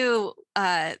continue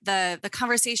the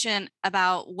conversation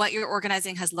about what your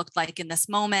organizing has looked like in this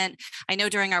moment. I know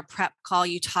during our prep call,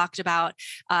 you talked about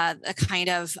a kind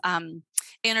of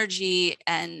energy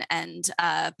and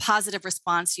positive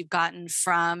response you've gotten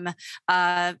from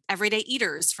everyday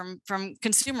eaters, from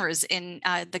consumers in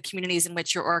the communities in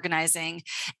which you're organizing.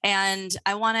 And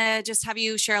I want to just have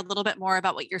you share a little bit more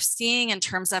about what you're seeing in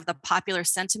terms of the popular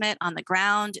sentiment on the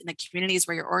ground in the communities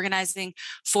where you're organizing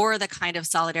for the kind of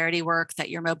solidarity work that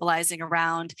you're mobilizing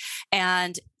around,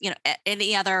 and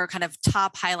any other kind of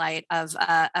top highlight of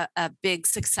a big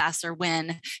success or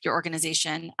win your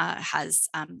organization has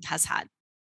had.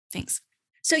 Thanks.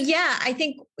 So yeah, I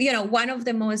think, one of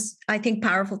the most,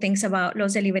 powerful things about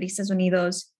Los Deliveristas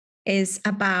Unidos is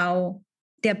about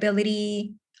the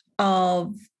ability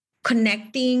of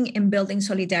connecting and building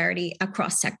solidarity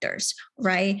across sectors,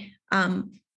 right?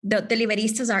 The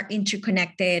Deliveristas are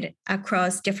interconnected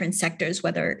across different sectors,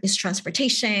 whether it's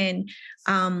transportation,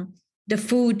 the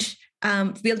food,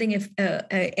 building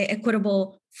a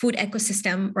equitable food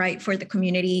ecosystem, right, for the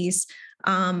communities,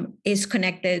 is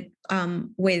connected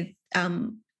with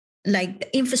like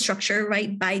the infrastructure,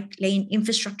 right, bike lane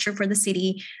infrastructure for the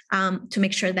city, to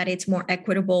make sure that it's more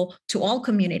equitable to all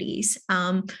communities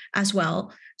as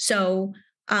well. So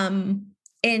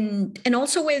and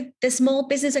also with the small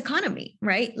business economy,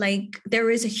 right? Like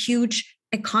there is a huge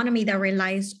economy that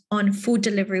relies on food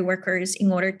delivery workers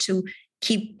in order to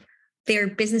keep their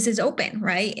businesses open,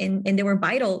 right? And they were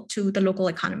vital to the local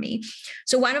economy.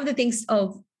 So one of the things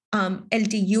of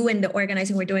LDU and the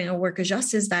organizing we're doing on worker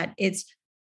justice, that it's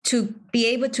to be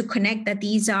able to connect that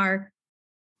these are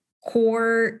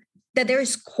core, that there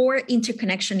is core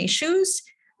interconnection issues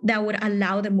that would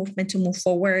allow the movement to move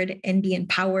forward and be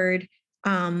empowered,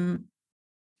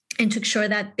 and to ensure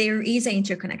that there is an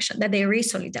interconnection, that there is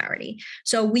solidarity.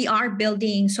 So we are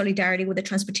building solidarity with the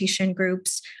transportation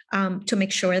groups to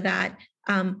make sure that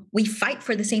we fight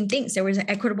for the same things. There was an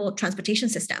equitable transportation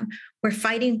system. We're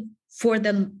fighting for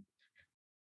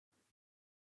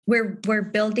we're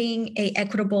building a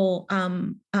equitable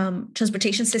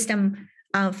transportation system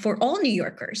for all New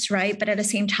Yorkers, right? But at the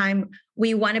same time,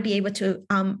 we want to be able to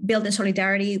build in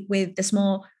solidarity with the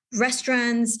small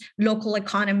restaurants, local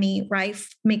economy, right?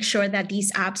 Make sure that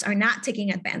these apps are not taking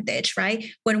advantage, right?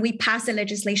 When we passed the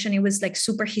legislation, it was like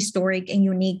super historic and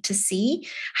unique to see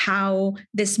how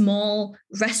the small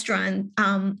restaurant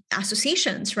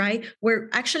associations, right, were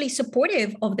actually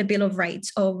supportive of the Bill of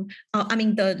Rights of,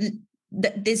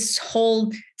 this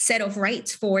whole set of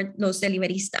rights for Los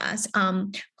Deliveristas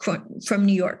from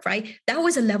New York, right? That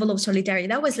was a level of solidarity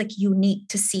that was like unique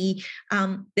to see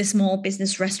the small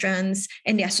business restaurants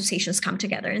and the associations come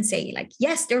together and say, like,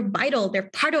 yes, they're vital. They're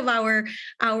part of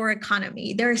our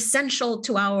economy. They're essential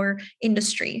to our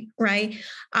industry, right?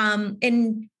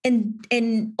 And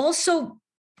also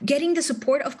getting the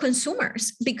support of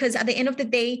consumers, because at the end of the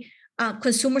day,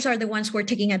 consumers are the ones who are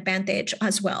taking advantage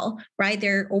as well, right?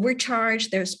 They're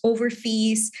overcharged, there's over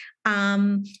fees,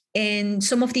 and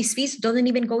some of these fees don't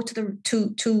even go to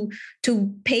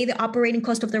pay the operating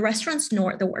cost of the restaurants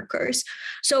nor the workers.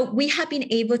 So we have been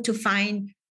able to find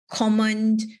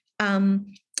common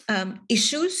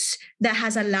issues that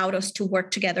has allowed us to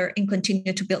work together and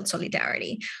continue to build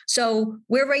solidarity. So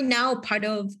we're right now part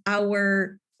of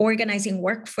our organizing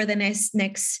work for the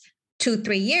next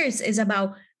 2-3 years is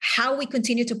about how we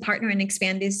continue to partner and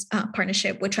expand this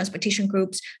partnership with transportation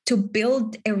groups to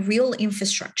build a real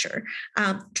infrastructure,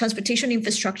 transportation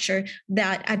infrastructure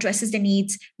that addresses the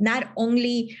needs not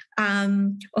only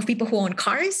of people who own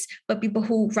cars, but people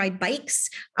who ride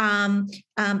bikes,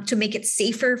 to make it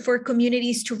safer for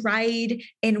communities to ride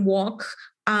and walk.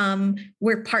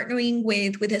 We're partnering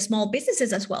with the small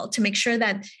businesses as well to make sure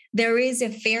that there is a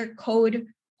fair code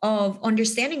of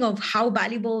understanding of how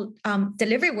valuable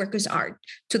delivery workers are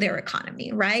to their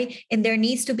economy, right? And there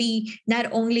needs to be not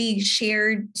only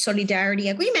shared solidarity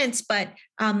agreements, but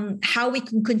how we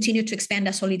can continue to expand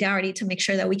that solidarity to make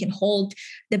sure that we can hold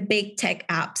the big tech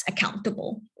apps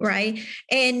accountable, right?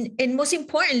 And most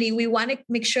importantly, we want to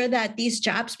make sure that these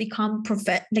jobs become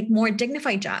more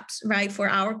dignified jobs, right, for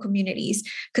our communities,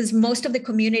 because most of the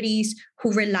communities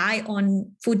who rely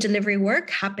on food delivery work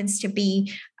happens to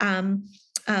be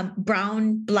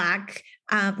brown, Black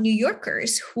New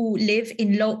Yorkers who live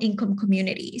in low-income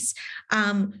communities.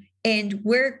 And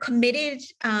we're committed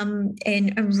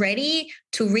and ready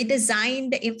to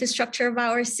redesign the infrastructure of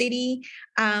our city,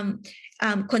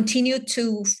 continue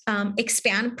to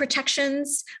expand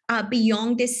protections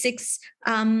beyond the 6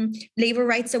 labor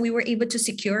rights that we were able to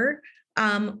secure.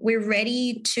 We're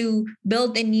ready to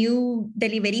build a new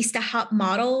Deliverista hub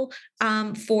model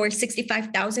for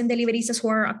 65,000 Deliveristas who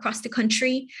are across the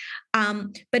country.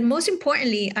 But most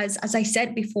importantly, as I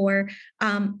said before,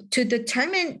 to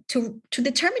determine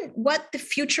what the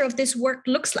future of this work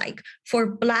looks like for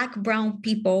Black, brown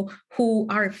people who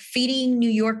are feeding New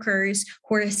Yorkers,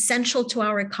 who are essential to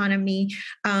our economy,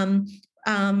 and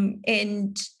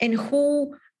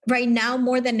who right now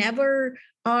more than ever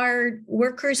are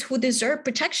workers who deserve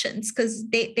protections because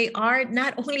they are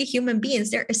not only human beings,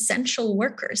 they're essential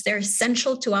workers. They're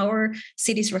essential to our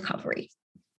city's recovery.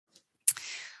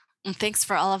 And thanks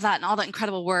for all of that and all the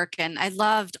incredible work. And I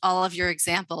loved all of your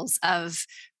examples of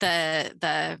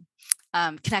the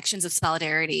connections of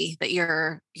solidarity that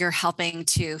you're helping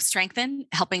to strengthen,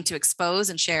 helping to expose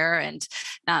and share and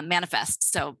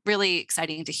manifest. So really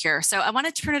exciting to hear. So I want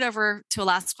to turn it over to a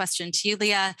last question to you,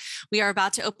 Leah. We are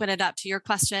about to open it up to your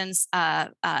questions,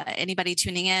 anybody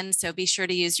tuning in. So be sure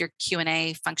to use your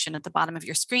Q&A function at the bottom of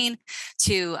your screen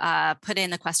to put in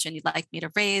the question you'd like me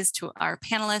to raise to our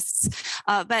panelists.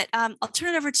 But I'll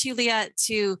turn it over to you, Leah,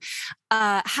 to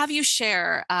have you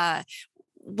share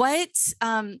what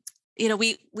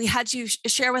we had you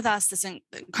share with us this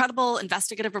incredible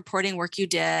investigative reporting work you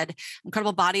did,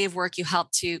 incredible body of work you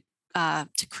helped to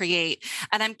create.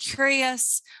 And I'm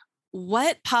curious,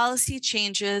 what policy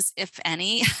changes, if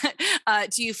any,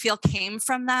 do you feel came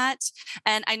from that?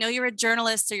 And I know you're a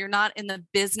journalist, so you're not in the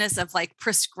business of like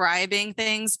prescribing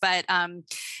things, but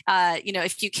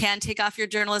if you can take off your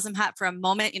journalism hat for a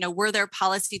moment, were there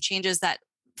policy changes that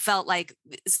felt like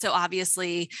so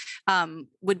obviously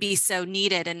would be so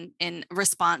needed in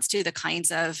response to the kinds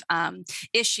of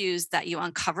issues that you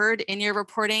uncovered in your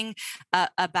reporting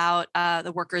about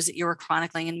the workers that you were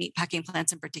chronicling in meatpacking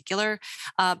plants in particular.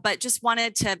 But just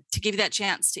wanted to give you that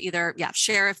chance to either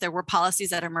share if there were policies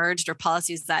that emerged or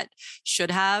policies that should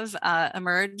have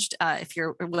emerged, if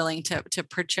you're willing to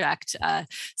project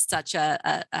such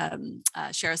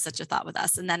share such a thought with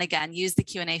us. And then again, use the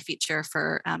Q&A feature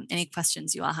for any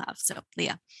questions you all have. So,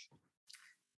 Leah.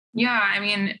 Yeah, I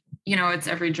mean, it's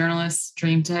every journalist's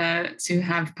dream to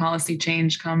have policy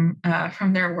change come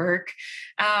from their work.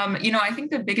 I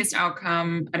think the biggest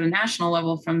outcome at a national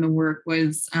level from the work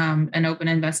was an open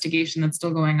investigation that's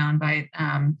still going on by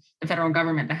the federal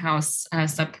government, the House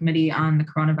Subcommittee on the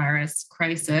Coronavirus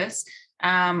Crisis,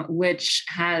 which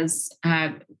has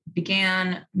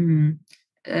began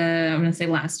I'm going to say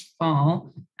last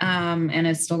fall, and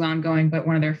is still ongoing. But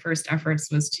one of their first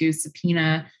efforts was to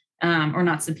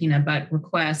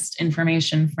request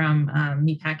information from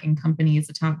meatpacking companies,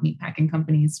 the top meatpacking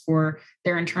companies, for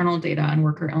their internal data on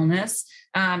worker illness.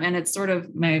 And it's sort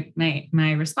of my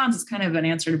response is kind of an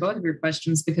answer to both of your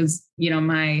questions, because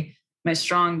my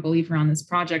strong belief around this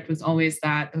project was always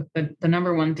that the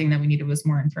number one thing that we needed was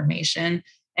more information,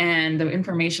 and the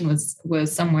information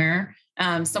was somewhere.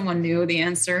 Someone knew the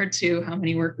answer to how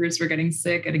many workers were getting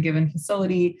sick at a given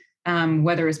facility,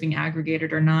 whether it was being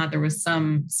aggregated or not. There was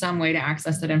some way to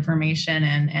access that information.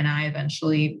 And I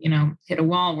eventually, hit a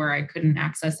wall where I couldn't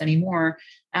access anymore.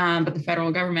 But the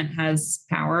federal government has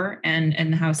power, and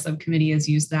the House Subcommittee has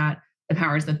used the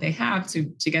powers that they have to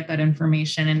get that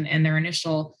information. And their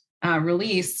initial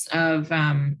release of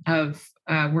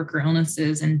worker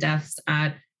illnesses and deaths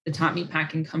at the top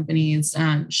meatpacking companies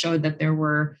showed that there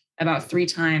were about 3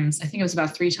 times, I think it was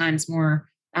about 3 times more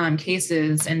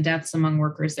cases and deaths among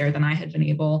workers there than I had been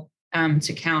able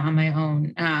to count on my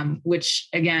own, which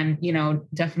again,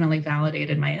 definitely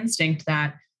validated my instinct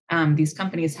that these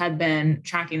companies had been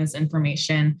tracking this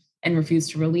information and refused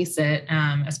to release it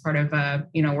as part of,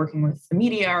 working with the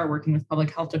media or working with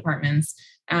public health departments.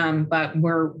 But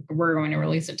we're going to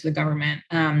release it to the government.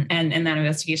 And that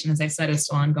investigation, as I said, is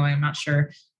still ongoing. I'm not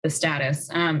sure the status.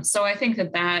 So I think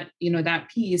that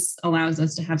piece allows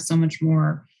us to have so much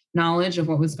more knowledge of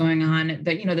what was going on, that,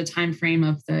 the time frame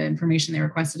of the information they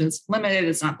requested is limited.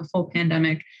 It's not the full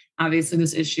pandemic. Obviously,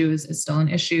 this issue is still an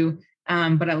issue,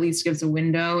 but at least gives a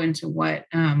window into what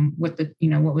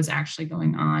was actually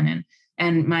going on.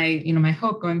 And my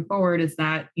hope going forward is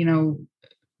that,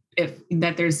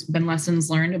 that there's been lessons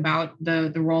learned about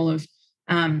the role of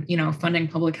funding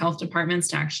public health departments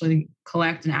to actually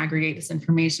collect and aggregate this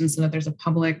information so that there's a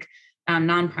public,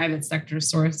 non-private sector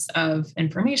source of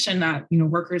information that,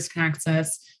 workers can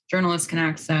access, journalists can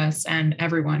access, and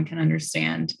everyone can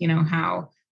understand, how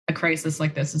a crisis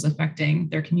like this is affecting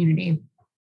their community.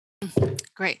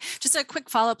 Great. Just a quick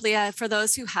follow-up, Leah, for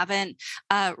those who haven't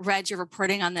read your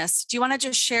reporting on this, do you want to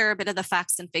just share a bit of the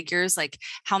facts and figures, like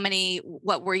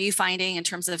what were you finding in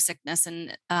terms of sickness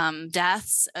and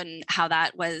deaths, and how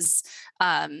that was,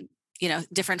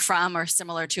 different from or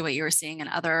similar to what you were seeing in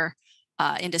other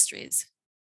industries?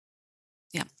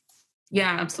 Yeah.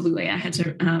 Yeah, absolutely. I had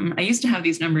to, I used to have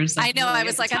these numbers. I know. I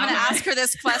was like, I'm going to ask her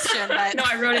this question, but no,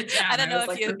 I wrote it down. I don't know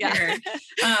if you,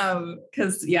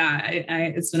 because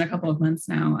it's been a couple of months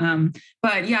now.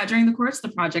 But yeah, during the course of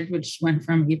the project, which went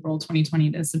from April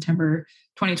 2020 to September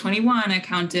 2021, I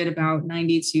counted about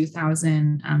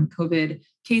 92,000 COVID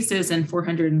cases and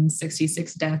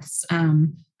 466 deaths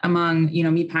among,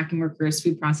 meatpacking workers,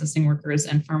 food processing workers,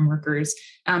 and farm workers.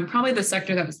 Probably the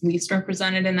sector that was least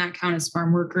represented in that count is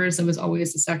farm workers. It was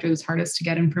always the sector that was hardest to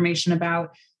get information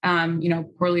about,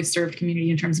 poorly served community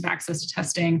in terms of access to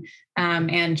testing,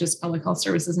 and just public health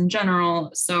services in general.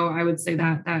 So I would say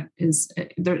that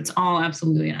it's all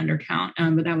absolutely an undercount,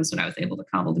 but that was what I was able to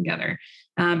cobble together.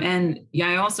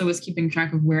 I also was keeping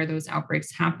track of where those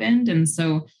outbreaks happened. And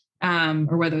so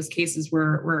or where those cases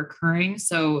were occurring.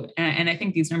 So, and I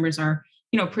think these numbers are,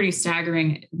 pretty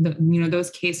staggering. Those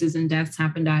cases and deaths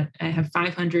happened I have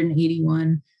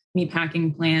 581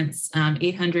 meatpacking plants,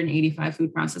 885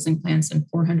 food processing plants, and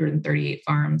 438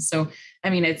 farms. So,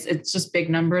 I mean, it's just big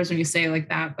numbers when you say it like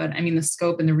that, but I mean, the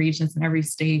scope and the regions in every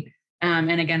state. And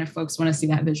again, if folks want to see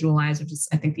that visualized, which is,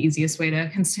 I think, the easiest way to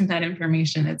consume that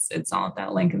information, it's all at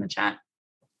that link in the chat.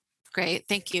 Great.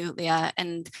 Thank you, Leah.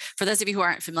 And for those of you who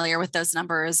aren't familiar with those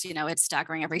numbers, it's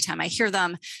staggering every time I hear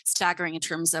them, staggering in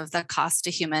terms of the cost to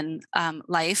human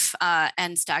life,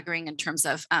 and staggering in terms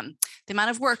of the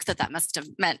amount of work that must have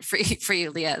meant for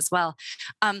you, Leah, as well.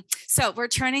 So we're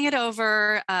turning it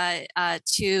over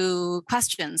to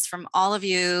questions from all of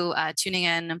you tuning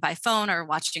in by phone or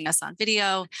watching us on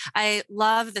video. I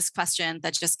love this question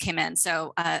that just came in.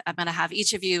 So I'm going to have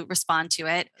each of you respond to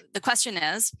it. The question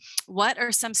is, what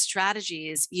are some strategies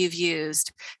you've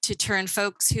used to turn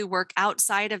folks who work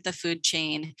outside of the food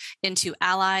chain into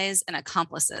allies and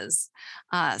accomplices?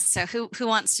 So who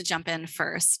wants to jump in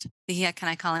first? Leah, can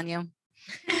I call on you?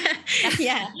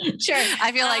 Yeah, sure.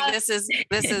 I feel like this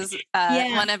is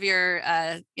one of your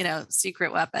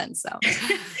secret weapons. So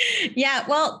yeah,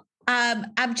 well,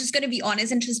 I'm just going to be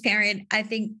honest and transparent. I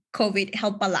think COVID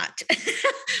helped a lot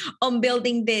on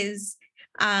building these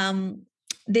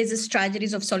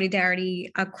strategies of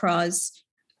solidarity across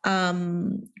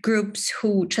groups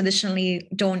who traditionally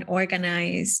don't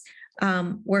organize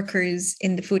workers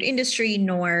in the food industry,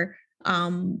 nor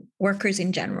workers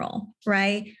in general,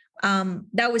 right?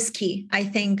 That was key. I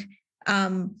think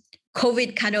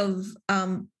COVID kind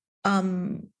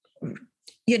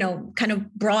of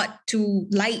brought to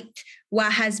light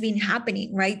what has been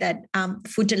happening, right? That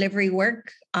food delivery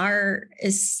work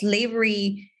is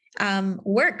slavery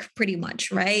work pretty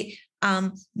much, right?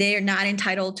 They're not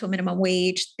entitled to a minimum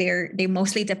wage. They're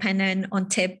mostly dependent on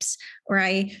tips,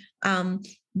 right?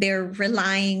 They're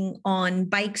relying on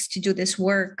bikes to do this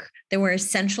work. They were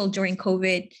essential during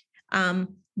COVID.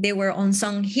 They were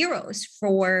unsung heroes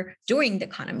during the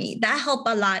economy. That helped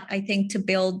a lot, I think, to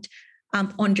build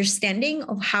understanding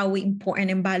of how important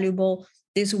and valuable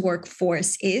this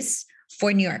workforce is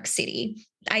for New York City.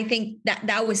 I think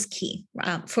that was key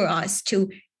for us to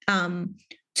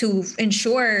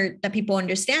ensure that people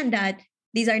understand that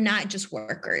these are not just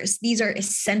workers. These are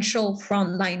essential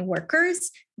frontline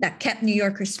workers that kept New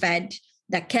Yorkers fed,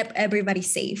 that kept everybody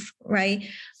safe, right?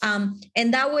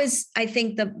 And that was, I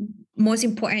think, the most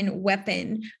important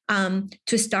weapon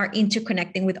to start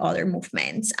interconnecting with other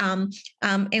movements. And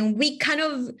we kind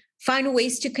of find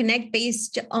ways to connect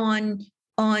based on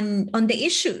the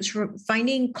issues,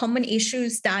 finding common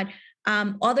issues that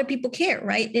other people care,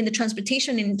 right? In the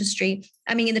transportation industry,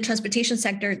 in the transportation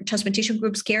sector, transportation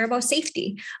groups care about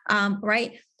safety,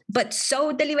 right? But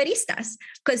so deliveristas,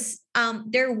 because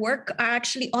their work are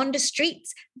actually on the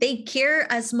streets. They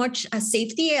care as much as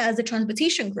safety as the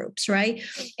transportation groups, right?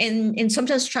 And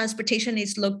sometimes transportation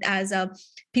is looked as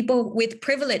people with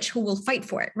privilege who will fight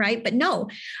for it, right? But no.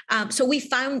 So we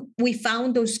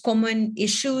found those common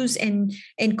issues and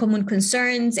common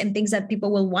concerns and things that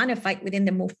people will want to fight within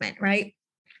the movement, right?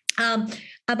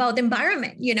 About the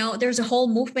environment, there's a whole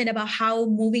movement about how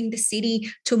moving the city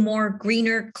to more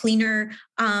greener, cleaner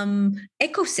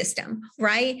ecosystem,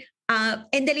 right?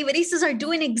 And deliveristas are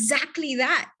doing exactly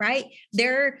that, right?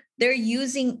 They're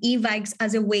using e-bikes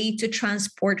as a way to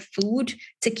transport food,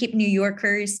 to keep New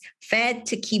Yorkers fed,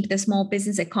 to keep the small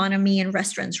business economy and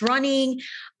restaurants running.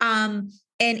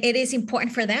 And it is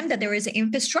important for them that there is an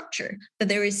infrastructure, that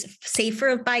there is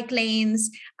safer bike lanes,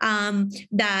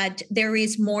 that there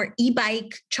is more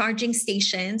e-bike charging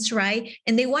stations, right?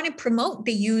 And they want to promote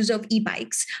the use of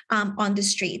e-bikes on the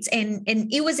streets. And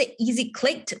it was an easy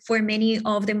click for many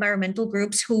of the environmental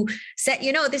groups who said,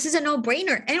 this is a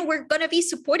no-brainer, and we're going to be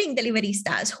supporting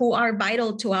deliveristas who are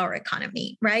vital to our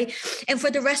economy, right? And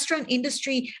for the restaurant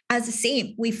industry, as the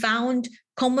same, we found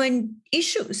common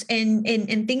issues and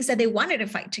things that they wanted to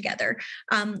fight together.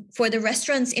 For the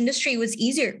restaurants industry, it was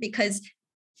easier because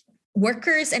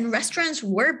workers and restaurants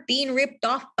were being ripped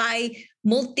off by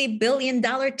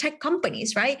multi-billion-dollar tech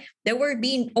companies, right? They were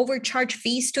being overcharged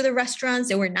fees to the restaurants.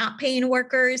 They were not paying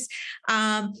workers.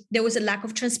 There was a lack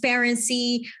of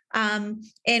transparency.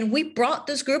 And we brought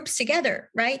those groups together,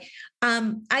 right?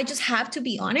 I just have to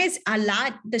be honest,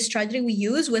 the strategy we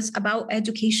used was about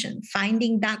education,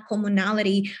 finding that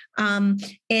commonality,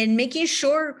 and making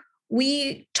sure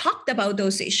we talked about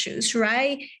those issues,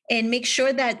 right? And make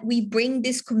sure that we bring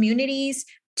these communities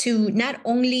to not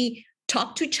only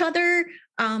talk to each other,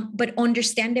 but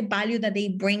understand the value that they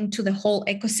bring to the whole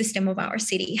ecosystem of our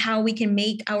city, how we can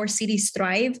make our cities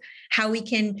thrive, how we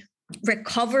can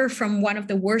recover from one of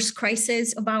the worst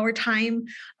crises of our time,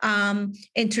 and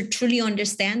to truly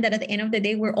understand that at the end of the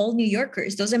day, we're all New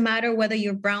Yorkers. Doesn't matter whether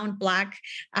you're brown, black,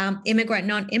 immigrant,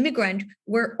 non-immigrant,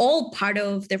 we're all part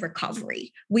of the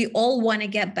recovery. We all want to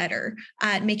get better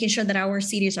at making sure that our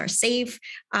cities are safe,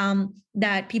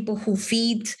 that people who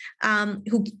feed,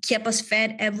 who keep us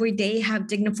fed every day have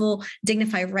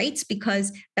dignified rights,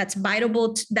 because that's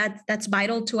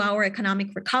vital to our economic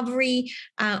recovery.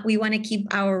 We want to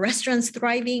keep our restaurants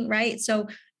thriving, right? So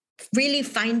really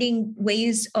finding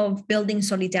ways of building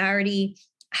solidarity,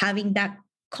 having that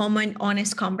common,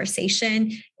 honest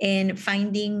conversation, and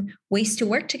finding ways to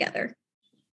work together.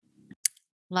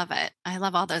 Love it. I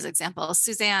love all those examples.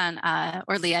 Suzanne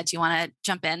or Leah, do you want to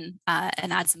jump in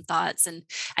and add some thoughts? And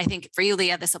I think for you,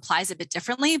 Leah, this applies a bit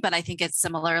differently, but I think it's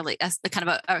similarly as the kind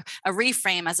of a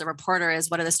reframe as a reporter is,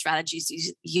 what are the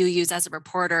strategies you use as a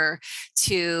reporter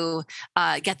to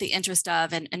get the interest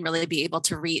of and really be able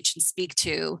to reach and speak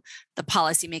to the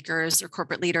policymakers or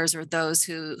corporate leaders or those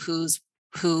who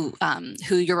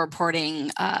you're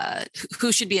reporting,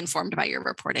 who should be informed about your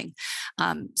reporting.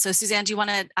 So Suzanne, do you want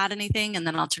to add anything? And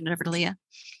then I'll turn it over to Leah.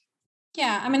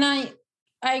 Yeah,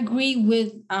 I agree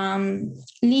with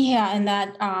Leah in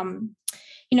that,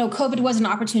 COVID was an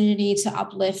opportunity to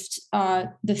uplift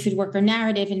the food worker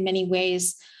narrative in many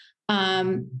ways.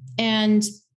 And,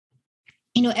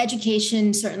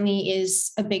 education certainly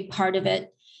is a big part of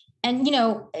it. And,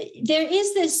 there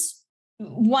is this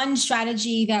one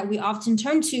strategy that we often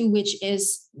turn to, which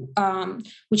is,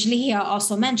 which Leah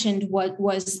also mentioned,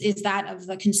 is that of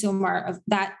the consumer, of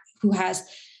that who has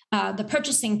the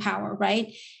purchasing power,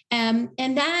 right? And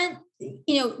that,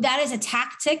 that is a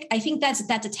tactic. I think that's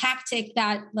a tactic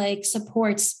that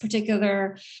supports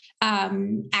particular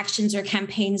actions or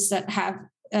campaigns that have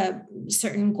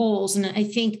certain goals. And I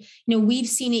think, we've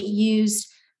seen it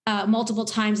used multiple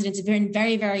times, and it's been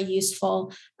very, very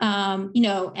useful,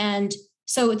 and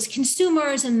so it's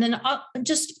consumers and then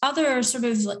just other sort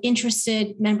of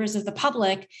interested members of the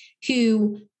public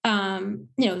who,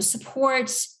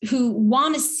 support, who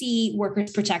want to see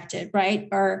workers protected, right?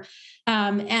 Or,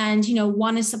 and,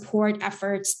 want to support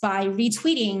efforts by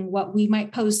retweeting what we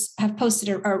might have posted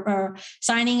or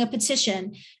signing a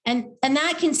petition. And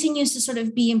that continues to sort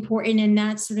of be important. And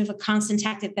that's sort of a constant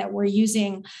tactic that we're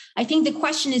using. I think the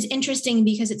question is interesting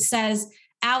because it says,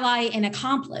 ally and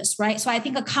accomplice, right? So I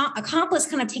think accomplice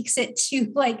kind of takes it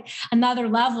to like another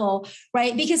level,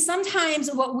 right? Because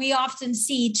sometimes what we often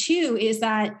see too is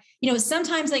that,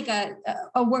 sometimes like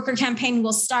a worker campaign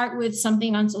will start with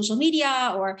something on social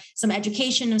media or some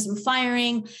education or some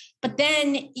flyering, but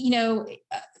then,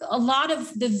 a lot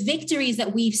of the victories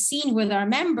that we've seen with our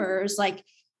members, like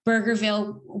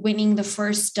Burgerville winning the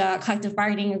first collective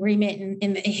bargaining agreement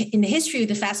in the history of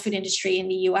the fast food industry in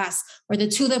the U.S., or the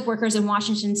tulip workers in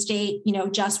Washington State,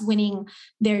 just winning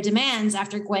their demands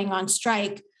after going on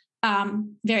strike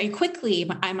very quickly,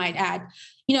 I might add.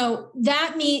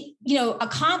 That means,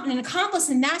 an accomplice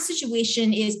in that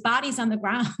situation is bodies on the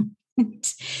ground,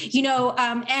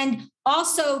 and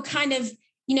also kind of,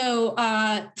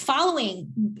 following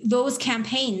those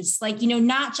campaigns, like,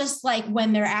 not just like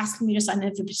when they're asking you to sign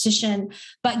up for a petition,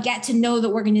 but get to know the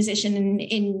organization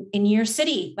in your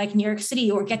city, like New York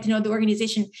City, or get to know the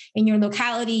organization in your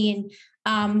locality,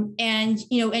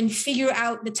 and figure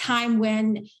out the time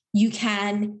when you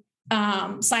can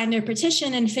sign their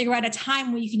petition, and figure out a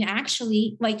time when you can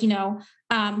actually,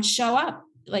 show up,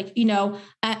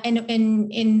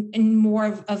 in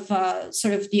more of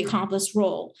sort of the accomplice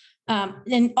role.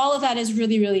 And all of that is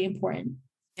really, really important.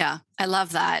 Yeah, I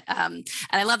love that. And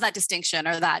I love that distinction,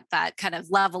 or that kind of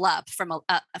level up from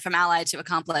ally to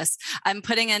accomplice. I'm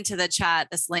putting into the chat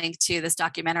this link to this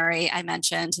documentary I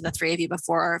mentioned to the three of you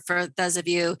before. For those of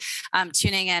you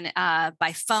tuning in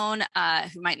by phone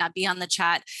who might not be on the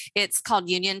chat, it's called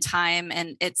Union Time,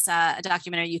 and it's a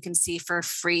documentary you can see for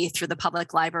free through the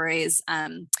public library's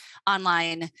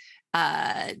online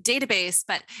database.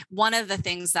 But one of the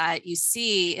things that you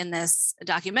see in this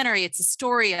documentary, it's a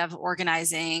story of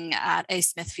organizing at a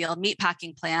Smithfield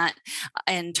meatpacking plant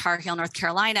in Tar Heel, North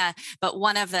Carolina. But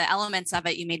one of the elements of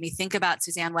it you made me think about,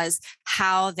 Suzanne, was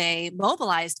how they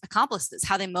mobilized accomplices,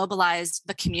 how they mobilized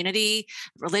the community,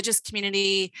 religious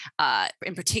community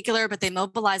in particular, but they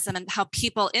mobilized them, and how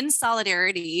people in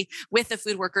solidarity with the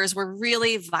food workers were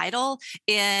really vital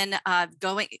in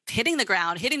hitting the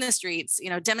ground, hitting the streets,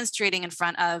 demonstrating in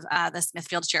front of the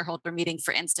Smithfield shareholder meeting,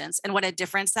 for instance, and what a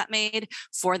difference that made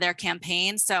for their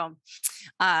campaign. So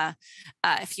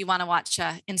if you want to watch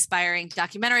an inspiring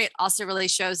documentary, it also really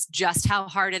shows just how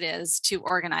hard it is to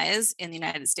organize in the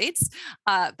United States.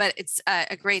 But it's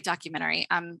a great documentary.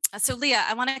 So Leah,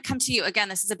 I want to come to you again.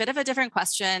 This is a bit of a different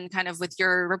question, kind of with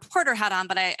your reporter hat on,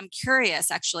 but I am curious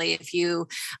actually if you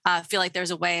feel like there's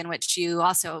a way in which you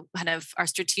also kind of are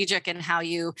strategic in how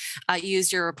you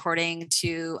use your reporting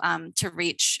to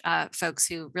reach folks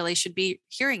who really should be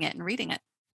hearing it and reading it.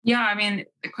 Yeah, I mean,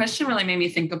 the question really made me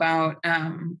think about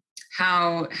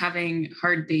how having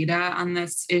hard data on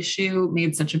this issue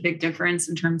made such a big difference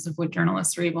in terms of what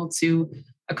journalists are able to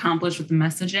accomplish with the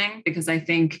messaging, because I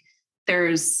think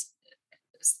it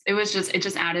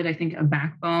just added, I think, a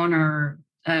backbone or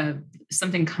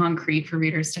something concrete for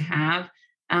readers to have.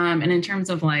 And in terms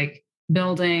of like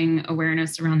building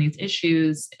awareness around these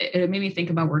issues, it made me think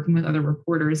about working with other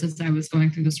reporters as I was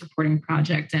going through this reporting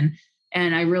project. And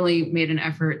I really made an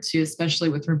effort to, especially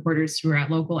with reporters who are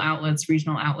at local outlets,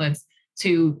 regional outlets,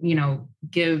 to,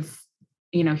 give,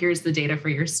 here's the data for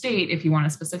your state. If you want a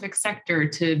specific sector,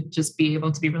 to just be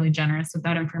able to be really generous with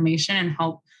that information and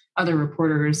help other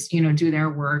reporters, do their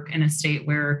work in a state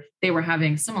where they were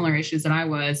having similar issues that I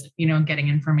was, getting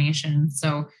information.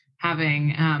 So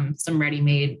having some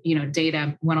ready-made,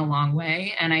 data went a long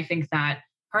way. And I think that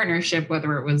partnership,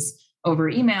 whether it was over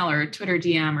email or Twitter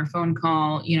DM or phone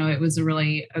call, it was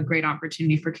a great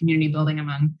opportunity for community building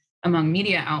among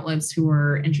media outlets who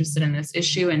were interested in this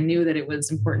issue and knew that it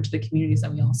was important to the communities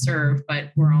that we all serve,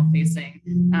 but we're all facing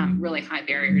really high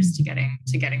barriers to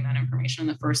getting that information in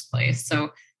the first place.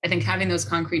 So I think having those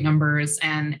concrete numbers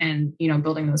and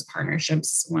building those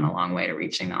partnerships went a long way to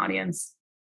reaching the audience.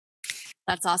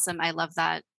 That's awesome. I love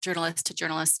that journalist to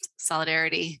journalist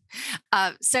solidarity.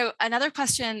 So another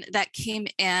question that came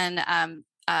in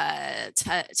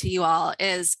to you all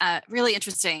is really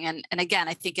interesting. And again,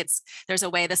 I think there's a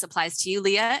way this applies to you,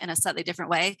 Leah, in a slightly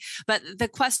different way. But the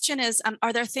question is,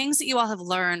 are there things that you all have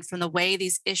learned from the way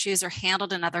these issues are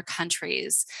handled in other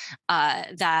countries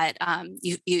that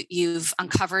you've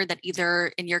uncovered that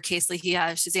either in your case,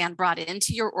 Ligia, Suzanne, brought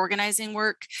into your organizing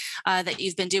work that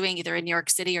you've been doing either in New York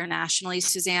City or nationally,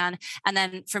 Suzanne? And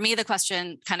then for me, the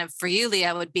question kind of for you,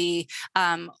 Leah, would be,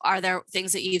 are there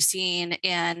things that you've seen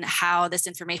in how this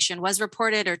information was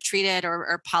reported or treated,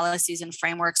 or policies and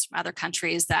frameworks from other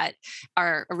countries that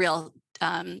are a real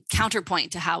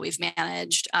counterpoint to how we've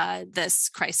managed this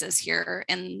crisis here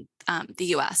in the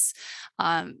U.S.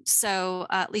 So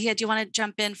Leah, do you want to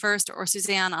jump in first, or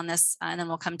Suzanne on this? And then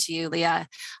we'll come to you, Leah,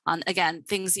 on, again,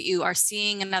 things that you are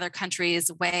seeing in other countries,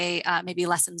 maybe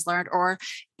lessons learned, or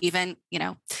even,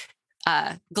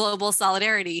 global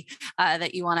solidarity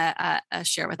that you want to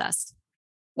share with us.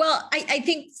 Well, I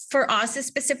think for us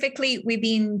specifically, we've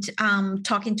been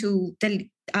talking to the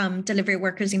delivery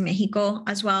workers in Mexico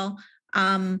as well.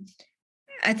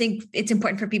 I think it's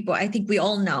important for people. I think we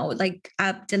all know, like,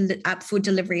 app food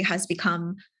delivery has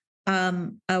become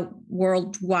a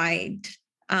worldwide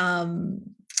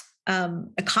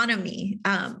economy,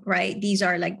 right? These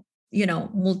are like,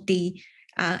 multi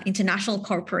international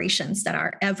corporations that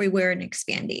are everywhere and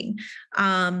expanding.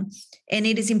 And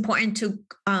it is important to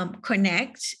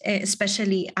connect,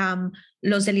 especially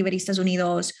Los Deliveristas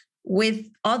Unidos, with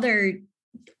other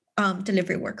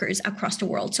delivery workers across the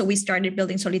world. So we started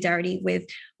building solidarity with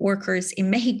workers in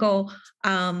Mexico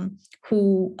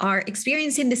who are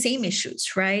experiencing the same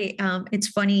issues, right? It's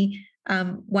funny.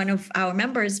 One of our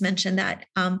members mentioned that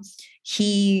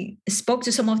he spoke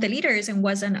to some of the leaders and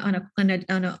was on a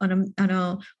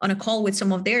call with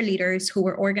some of their leaders who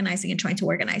were organizing and trying to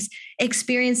organize,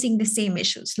 experiencing the same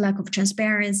issues: lack of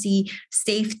transparency,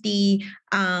 safety,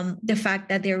 the fact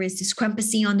that there is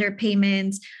discrepancy on their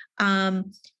payments.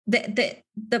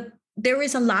 There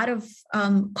is a lot of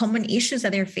common issues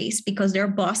that they're faced because their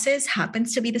bosses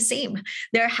happens to be the same.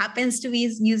 There happens to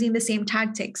be using the same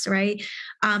tactics, right?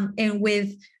 And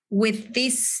with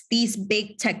these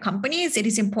big tech companies, it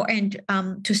is important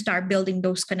to start building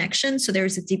those connections. So there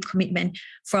is a deep commitment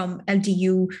from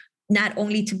LDU, not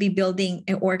only to be building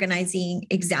an organizing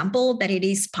example that it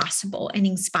is possible and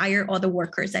inspire other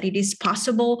workers that it is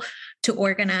possible to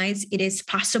organize, it is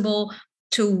possible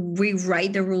to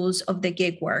rewrite the rules of the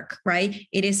gig work, right?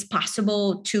 It is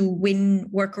possible to win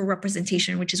worker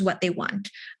representation, which is what they want.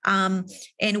 And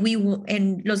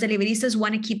Los Deliveristas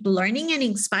want to keep learning and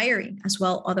inspiring as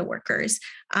well other workers.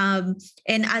 And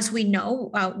as we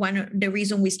know, the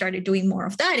reason we started doing more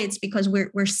of that, it's because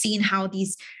we're seeing how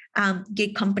these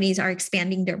gig companies are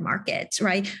expanding their markets,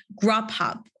 right?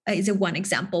 Grubhub is one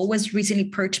example, was recently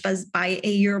purchased by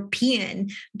a European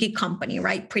gig company,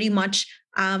 right? Pretty much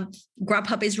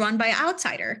Grubhub is run by an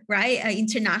outsider, right? An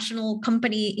international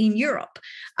company in Europe.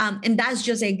 And that's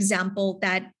just an example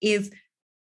that if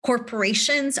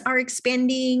corporations are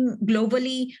expanding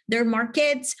globally their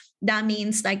markets, that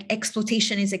means like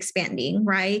exploitation is expanding,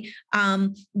 right?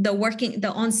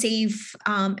 The unsafe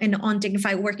and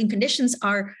undignified working conditions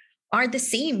are the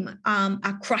same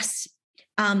across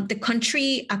the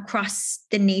country, across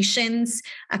the nations,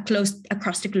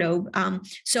 across the globe.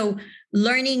 So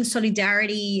learning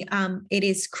solidarity, it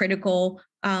is critical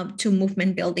to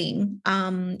movement building.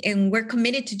 And we're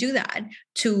committed to do that,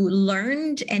 to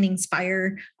learn and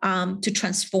inspire, to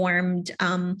transform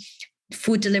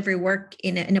food delivery work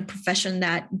in a profession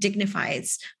that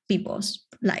dignifies people's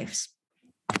lives.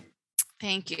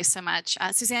 Thank you so much.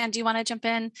 Suzanne, do you want to jump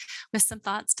in with some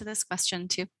thoughts to this question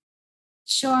too?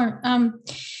 Sure.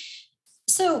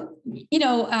 So,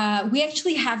 we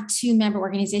actually have two member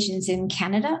organizations in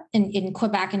Canada, in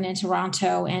Quebec and in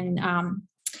Toronto, and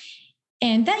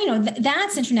that,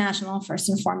 that's international first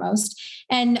and foremost.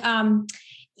 And,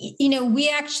 we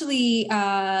actually,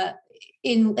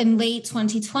 in late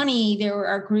 2020, there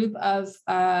were a group of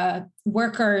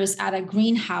workers at a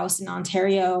greenhouse in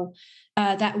Ontario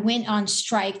that went on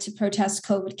strike to protest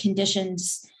COVID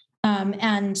conditions.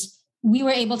 And we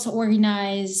were able to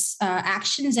organize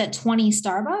actions at 20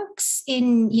 Starbucks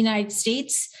in the United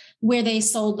States, where they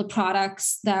sold the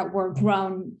products that were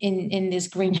grown in this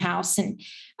greenhouse. And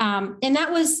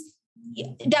that was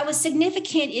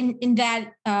significant in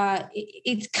that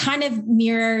it kind of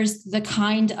mirrors the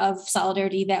kind of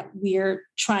solidarity that we're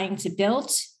trying to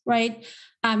build, right?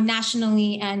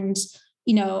 Nationally and,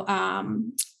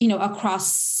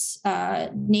 across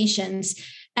nations.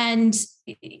 And,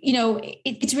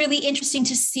 it's really interesting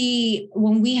to see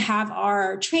when we have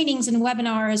our trainings and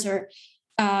webinars or,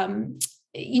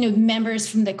 members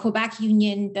from the Quebec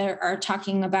Union that are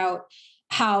talking about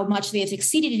how much they have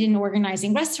succeeded in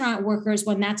organizing restaurant workers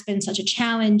when that's been such a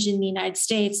challenge in the United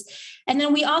States. And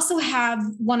then we also have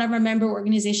one of our member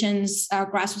organizations,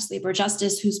 Grassroots Labor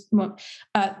Justice, who've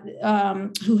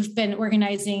been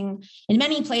organizing in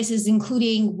many places,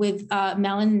 including with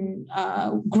melon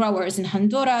growers in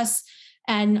Honduras.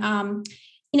 And,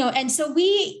 and so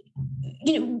we,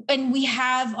 and we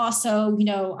have also,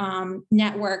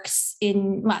 networks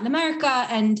in Latin America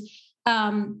and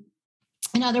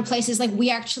in other places. Like we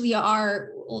actually are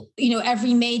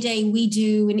every May Day, we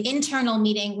do an internal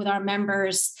meeting with our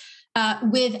members,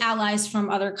 with allies from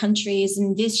other countries.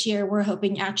 And this year, we're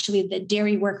hoping actually the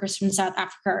dairy workers from South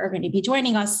Africa are going to be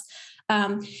joining us.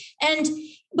 But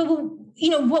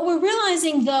what we're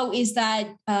realizing, though, is that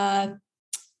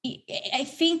I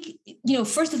think,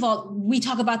 first of all, we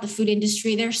talk about the food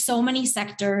industry. There's so many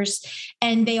sectors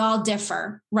and they all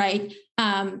differ, right?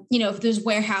 If there's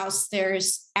warehouse,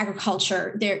 there's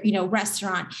agriculture,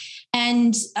 restaurant.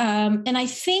 And I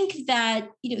think that,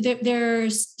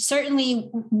 there's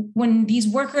certainly, when these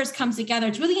workers come together,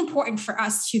 it's really important for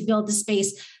us to build the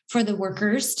space for the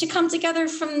workers to come together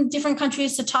from different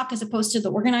countries to talk as opposed to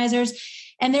the organizers.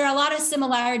 And there are a lot of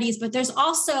similarities, but there's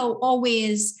also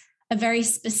always a very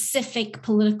specific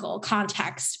political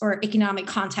context or economic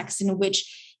context in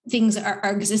which things are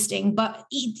existing. But,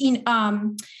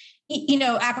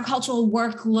 agricultural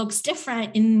work looks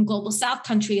different in global South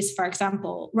countries, for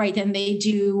example, right, than they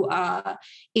do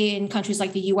in countries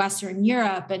like the US or in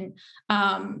Europe. And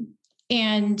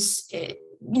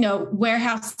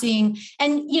warehousing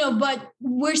but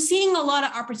we're seeing a lot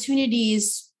of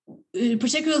opportunities,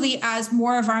 particularly as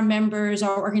more of our members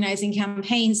are organizing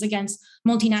campaigns against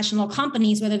multinational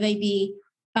companies, whether they be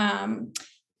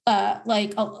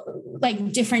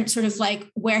like different sort of like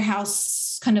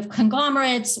warehouse kind of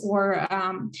conglomerates or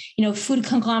food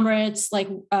conglomerates,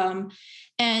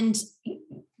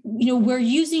 we're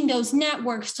using those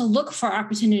networks to look for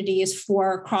opportunities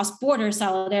for cross-border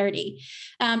solidarity.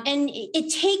 And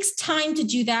it takes time to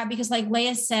do that because, like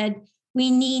Leah said,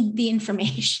 we need the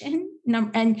information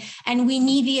and we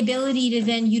need the ability to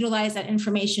then utilize that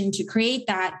information to create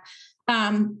that.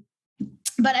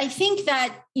 But I think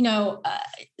that,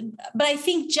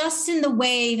 just in the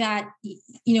way that,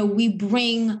 we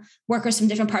bring workers from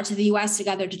different parts of the US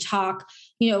together to talk,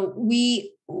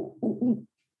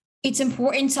 it's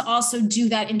important to also do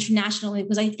that internationally,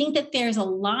 because I think that there's a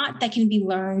lot that can be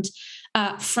learned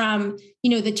from,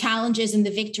 the challenges and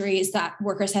the victories that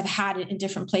workers have had in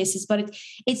different places. But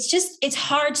it's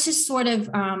hard to sort of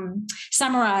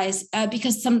summarize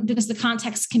because the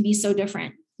context can be so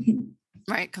different.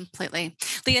 Right, completely.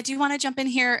 Leah, do you want to jump in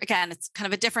here? Again, it's kind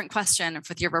of a different question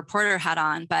with your reporter hat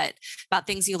on, but about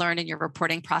things you learned in your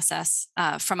reporting process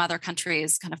from other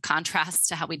countries, kind of contrasts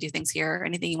to how we do things here.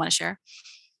 Anything you want to share?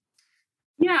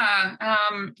 Yeah,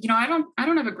 I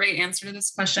don't have a great answer to this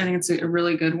question. I think it's a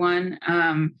really good one.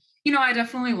 I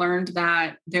definitely learned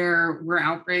that there were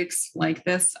outbreaks like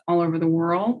this all over the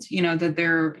world. That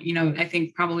there, I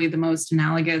think probably the most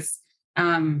analogous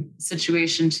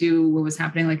situation to what was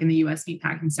happening like in the US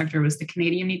meatpacking sector was the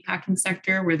Canadian meatpacking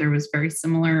sector, where there was very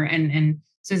similar, and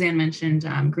Suzanne mentioned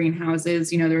greenhouses,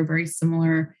 there were very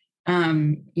similar,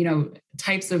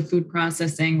 types of food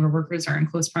processing where workers are in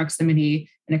close proximity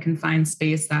in a confined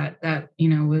space that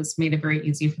was made it very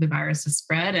easy for the virus to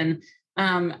spread. And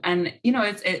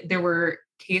there were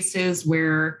cases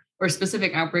or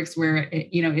specific outbreaks where,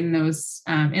 in those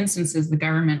instances, the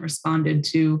government responded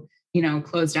to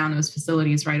close down those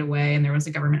facilities right away. And there was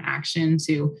a government action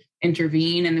to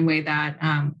intervene in the way that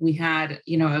we had,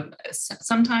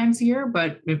 sometimes here,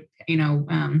 but,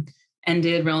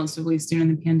 ended relatively soon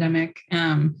in the pandemic.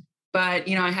 But,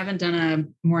 I haven't done a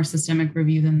more systemic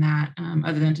review than that,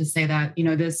 other than to say that,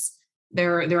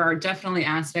 there are definitely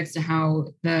aspects to how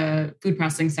the food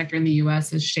processing sector in the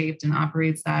US is shaped and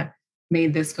operates that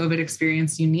made this COVID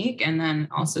experience unique. And then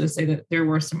also to say that there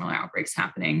were similar outbreaks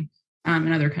happening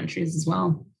in other countries as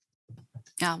well.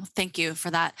 Yeah, well, thank you for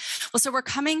that. Well, so we're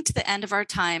coming to the end of our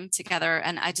time together,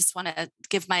 and I just want to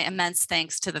give my immense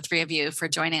thanks to the three of you for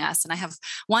joining us. And I have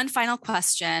one final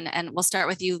question, and we'll start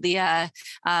with you, Leah,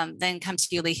 then come to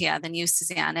you, Ligia, then you,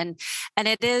 Suzanne. And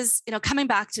it is, coming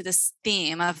back to this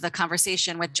theme of the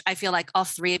conversation, which I feel like all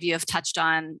three of you have touched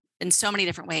on in so many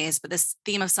different ways, but this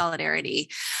theme of solidarity.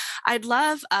 I'd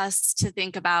love us to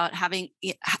think about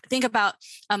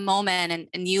a moment,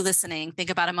 and you listening, think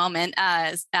about a moment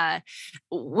as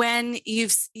when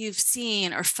you've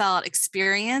seen or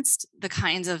experienced the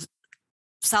kinds of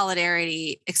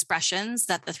solidarity expressions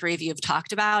that the three of you have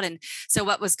talked about. And so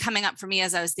what was coming up for me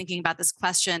as I was thinking about this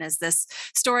question is this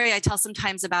story I tell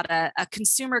sometimes about a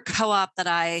consumer co-op that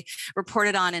I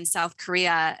reported on in South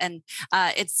Korea. And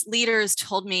its leaders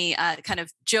told me, kind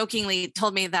of jokingly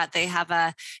told me that they have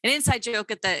an inside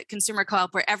joke at the consumer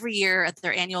co-op where every year at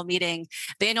their annual meeting,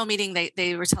 they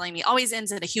were telling me always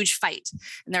ends in a huge fight.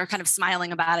 And they were kind of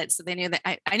smiling about it. So they knew that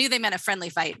I knew they meant a friendly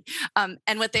fight.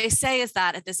 And what they say is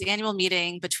that at this annual meeting,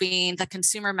 happening between the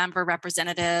consumer member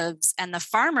representatives and the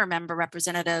farmer member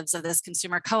representatives of this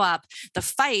consumer co-op. The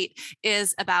fight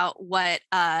is about what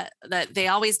that they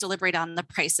always deliberate on the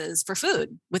prices for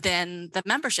food within the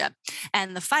membership.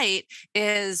 And the fight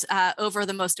is over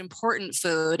the most important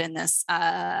food in this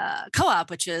co-op,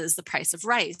 which is the price of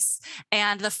rice.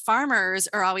 And the farmers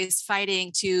are always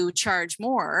fighting to charge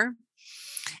more.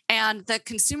 And the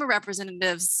consumer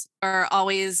representatives are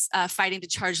always fighting to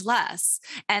charge less.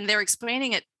 And they're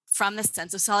explaining it from the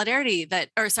sense of solidarity the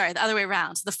other way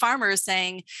around. So the farmers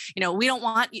saying, we don't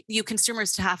want you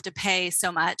consumers to have to pay so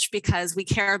much because we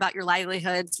care about your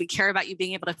livelihoods. We care about you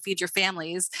being able to feed your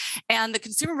families. And the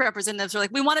consumer representatives are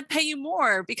like, we want to pay you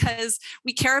more because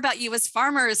we care about you as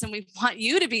farmers and we want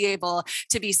you to be able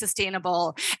to be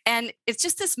sustainable. And it's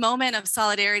just this moment of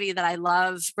solidarity that I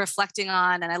love reflecting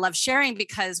on and I love sharing,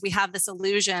 because we have this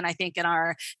illusion, I think, in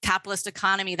our capitalist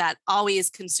economy that always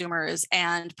consumers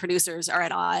and producers are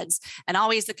at odds. And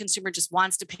always the consumer just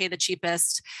wants to pay the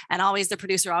cheapest, and always the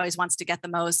producer always wants to get the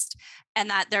most. And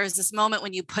that there's this moment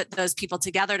when you put those people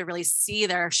together to really see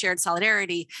their shared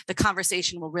solidarity, the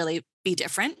conversation will really be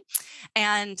different.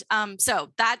 And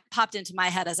so that popped into my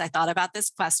head as I thought about this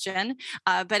question.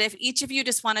 But if each of you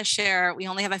just want to share, we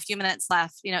only have a few minutes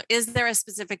left, is there a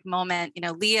specific moment,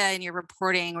 Leah, in your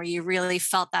reporting where you really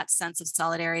felt that sense of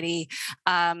solidarity?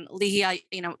 Ligia,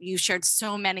 you shared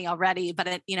so many already,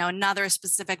 but another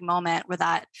specific moment where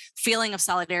that feeling of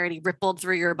solidarity rippled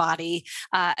through your body.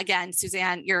 Again,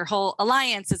 Suzanne, your whole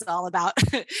alliance is all about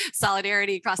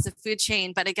solidarity across the food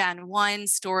chain. But again, one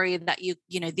story that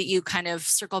you kind of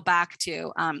circle back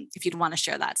to, if you'd want to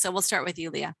share that. So we'll start with you,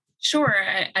 Leah. Sure.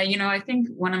 I think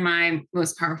one of my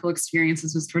most powerful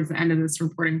experiences was towards the end of this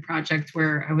reporting project,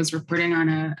 where I was reporting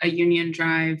on a union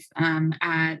drive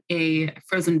at a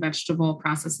frozen vegetable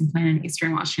processing plant in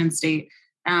Eastern Washington State.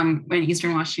 When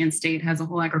Eastern Washington State has a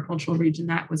whole agricultural region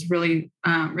that was really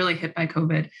hit by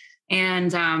COVID.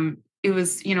 And it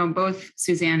was, both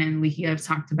Suzanne and Ligia have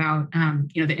talked about,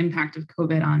 the impact of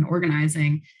COVID on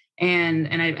organizing.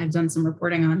 And I've done some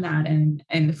reporting on that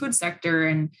and the food sector.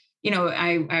 And,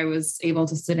 I was able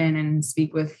to sit in and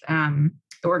speak with the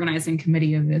organizing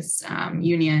committee of this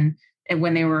union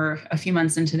when they were a few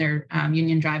months into their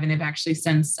union drive, and they've actually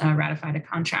since ratified a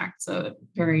contract. So a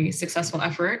very successful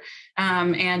effort.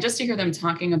 And just to hear them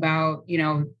talking about,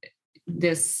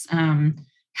 this,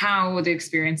 how the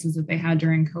experiences that they had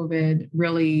during COVID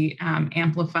really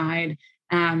amplified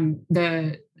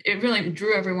it really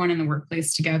drew everyone in the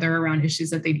workplace together around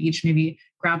issues that they'd each maybe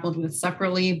grappled with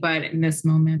separately, but in this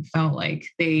moment felt like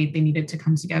they needed to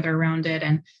come together around it.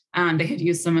 And they had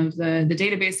used some of the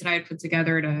database that I had put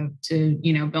together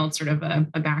to build sort of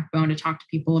a backbone to talk to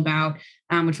people about,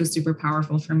 which was super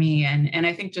powerful for me. And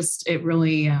I think just it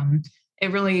really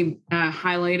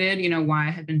highlighted, why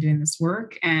I had been doing this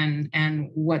work and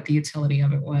what the utility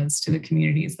of it was to the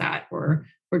communities that were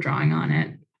drawing on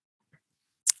it.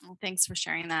 Well, thanks for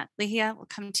sharing that. Ligia, we'll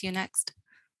come to you next.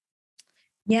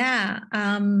 Yeah.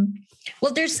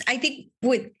 Well, it's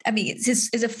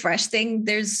a fresh thing.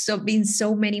 There's been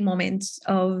so many moments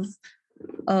of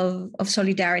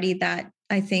solidarity that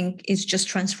I think is just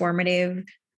transformative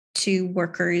to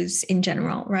workers in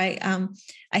general, right?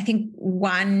 I think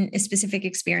one specific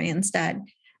experience that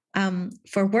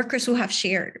for workers who have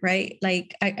shared, right?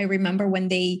 Like I remember when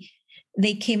they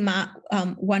came out,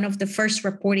 one of the first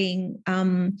reporting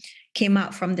came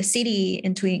out from the city,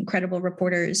 and two incredible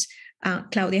reporters,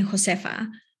 Claudia and Josefa,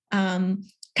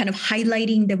 kind of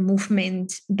highlighting the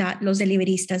movement that Los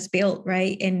Deliveristas built,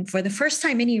 right? And for the first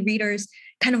time, many readers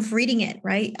kind of reading it,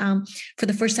 right? For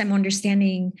the first time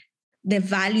understanding the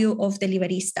value of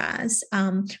Deliveristas,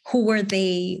 who were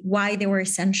they, why they were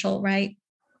essential, right?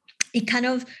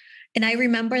 And I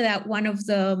remember that one of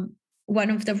the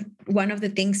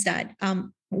things that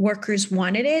workers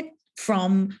wanted it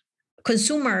from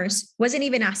consumers wasn't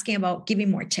even asking about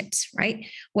giving more tips, right?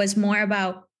 Was more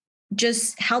about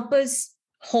just help us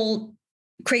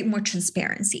create more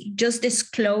transparency, just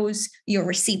disclose your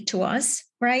receipt to us,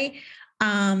 right?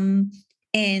 And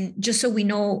just so we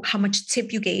know how much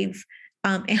tip you gave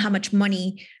and how much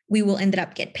money we will end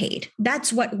up get paid.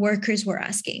 That's what workers were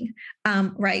asking,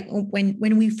 right? When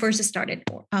we first started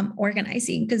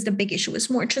organizing, because the big issue was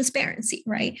more transparency,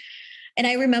 right? And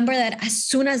I remember that as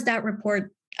soon as that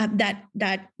report,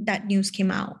 that news came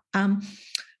out,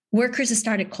 workers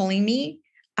started calling me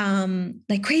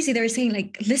like crazy. They were saying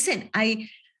like, listen, I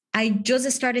just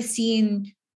started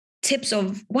seeing tips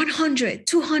of $100,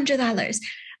 $200.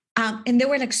 And they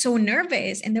were like so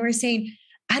nervous, and they were saying,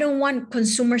 I don't want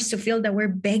consumers to feel that we're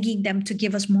begging them to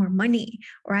give us more money,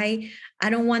 right? I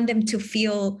don't want them to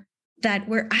feel that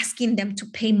we're asking them to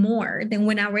pay more than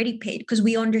when already paid, because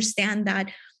we understand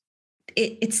that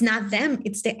it's not them,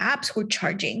 it's the apps who are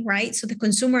charging, right? So the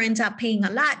consumer ends up paying a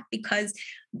lot because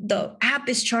the app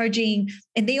is charging,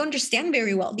 and they understand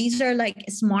very well. These are like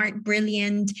smart,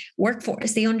 brilliant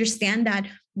workforce. They understand that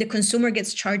the consumer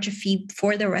gets charged a fee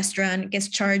for the restaurant, gets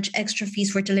charged extra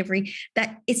fees for delivery,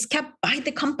 that it's kept by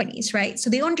the companies, right? So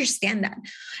they understand that.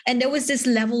 And there was this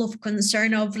level of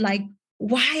concern of like,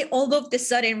 why all of a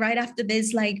sudden, right after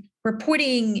this, like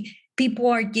reporting, people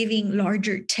are giving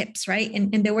larger tips, right?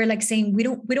 And they were like saying, we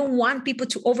don't want people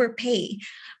to overpay.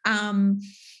 And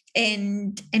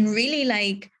really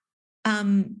like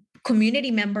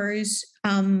community members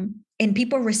and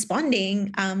people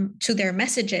responding to their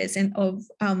messages and of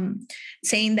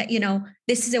saying that,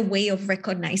 this is a way of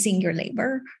recognizing your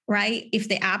labor, right?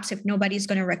 If nobody's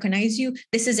going to recognize you,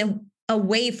 this is a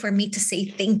way for me to say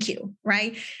thank you,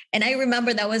 right? And I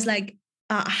remember that was like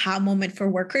a aha moment for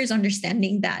workers,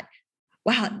 understanding that,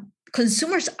 wow,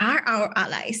 consumers are our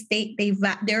allies.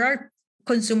 There are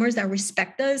consumers that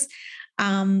respect us,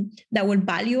 that will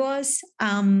value us,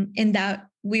 and that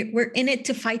we're in it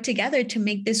to fight together to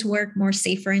make this work more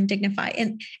safer and dignified.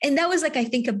 And that was like, I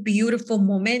think, a beautiful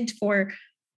moment for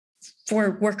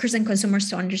workers and consumers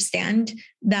to understand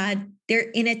that they're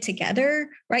in it together,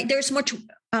 right? There is much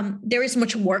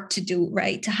work to do,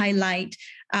 right, to highlight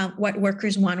what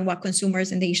workers want, what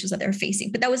consumers and the issues that they're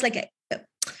facing. But that was like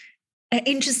an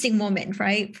interesting moment,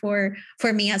 right, for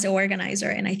me as an organizer,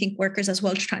 and I think workers as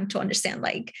well, trying to understand,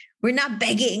 like, we're not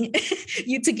begging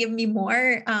you to give me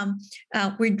more.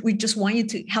 We just want you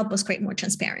to help us create more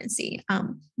transparency,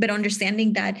 but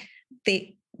understanding that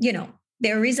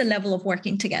there is a level of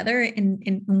working together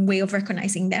and way of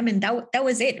recognizing them, and that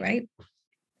was it, right?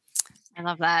 I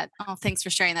love that. Oh, thanks for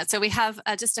sharing that. So we have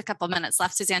just a couple minutes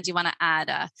left. Suzanne, do you want to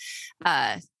add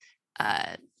a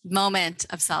moment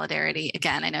of solidarity?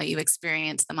 Again, I know you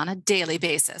experience them on a daily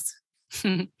basis.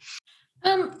 I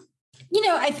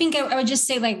think I would just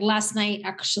say, like, last night,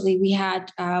 actually, we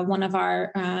had one of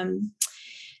our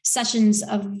sessions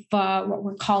of what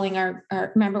we're calling our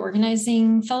member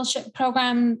organizing fellowship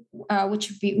program,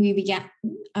 which we began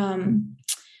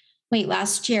late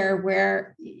last year,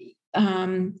 where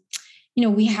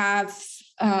we have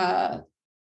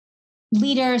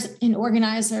leaders and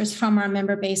organizers from our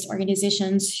member-based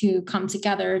organizations who come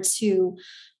together to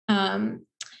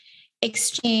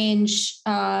exchange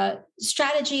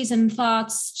strategies and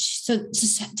thoughts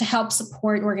to help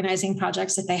support organizing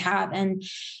projects that they have. And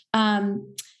a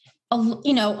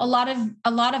lot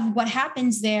of what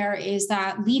happens there is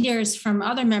that leaders from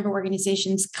other member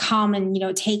organizations come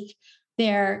and take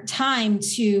their time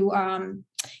to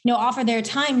offer their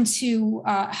time to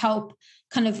help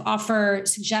kind of offer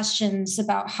suggestions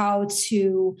about how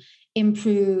to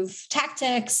improve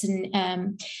tactics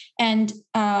and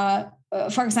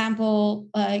for example,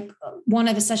 like one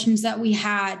of the sessions that we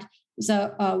had was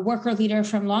a worker leader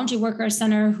from Laundry Worker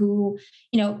Center who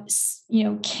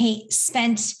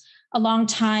spent a long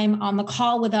time on the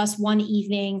call with us one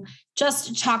evening,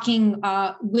 just talking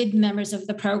with members of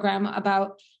the program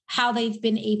about how they've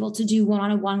been able to do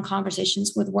one-on-one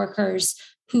conversations with workers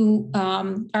who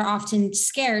are often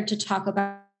scared to talk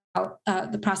about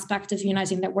the prospect of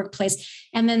unionizing their workplace.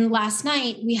 And then last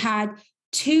night we had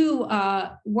two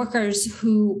workers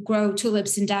who grow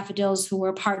tulips and daffodils who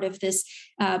were part of this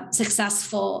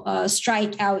successful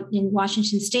strike out in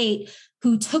Washington State,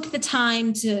 who took the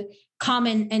time to come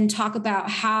and talk about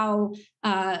how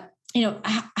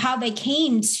they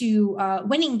came to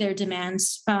winning their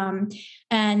demands.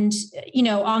 And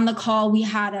on the call, we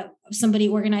had somebody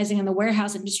organizing in the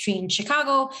warehouse industry in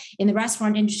Chicago, in the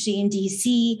restaurant industry in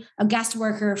DC, a guest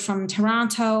worker from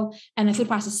Toronto, and a food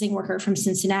processing worker from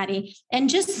Cincinnati. And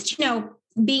just,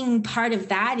 being part of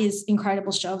that is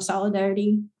incredible show of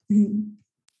solidarity. Mm-hmm.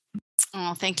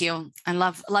 Oh, thank you. I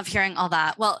love hearing all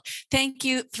that. Well, thank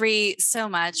you three so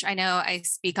much. I know I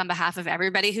speak on behalf of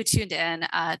everybody who tuned in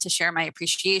to share my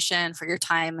appreciation for your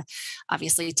time,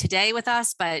 obviously today with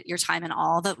us, but your time and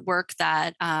all the work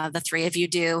that the three of you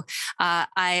do.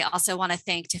 I also want to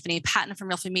thank Tiffany Patton from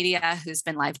Real Food Media, who's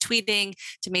been live tweeting,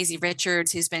 to Maisie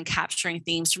Richards, who's been capturing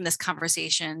themes from this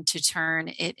conversation to turn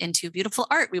it into beautiful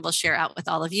art we will share out with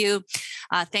all of you.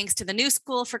 Thanks to the New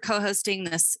School for co-hosting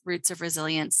this Roots of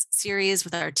Resilience series. series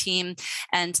with our team,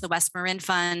 and to the West Marin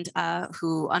Fund,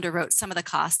 who underwrote some of the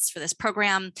costs for this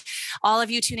program. All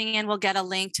of you tuning in will get a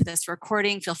link to this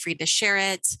recording. Feel free to share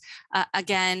it.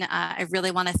 Again, I really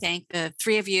want to thank the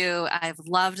three of you. I've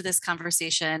loved this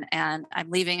conversation, and I'm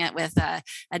leaving it with a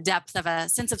depth of a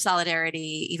sense of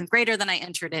solidarity even greater than I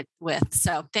entered it with.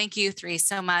 So thank you three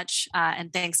so much.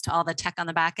 And thanks to all the tech on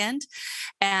the back end.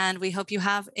 And we hope you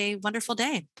have a wonderful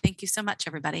day. Thank you so much,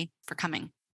 everybody, for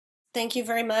coming. Thank you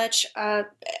very much.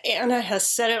 Anna has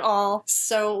said it all.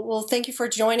 So, well, thank you for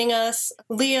joining us.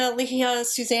 Leah, Ligia,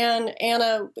 Suzanne,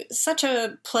 Anna, such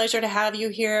a pleasure to have you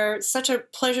here. Such a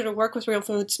pleasure to work with Real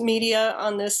Foods Media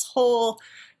on this whole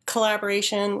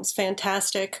collaboration. It was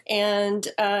fantastic. And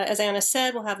as Anna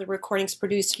said, we'll have the recordings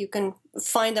produced. You can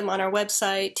find them on our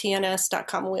website,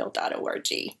 tns.commonweal.org.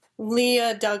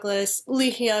 Leah Douglas,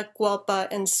 Ligia Guallpa,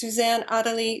 and Suzanne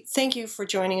Adely, thank you for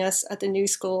joining us at the New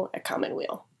School at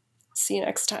Commonweal. See you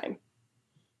next time.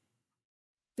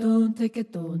 Don't take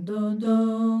it, don't.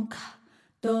 Don't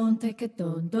take it,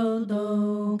 don't.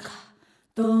 Don't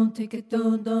take it,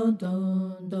 don't. Don't take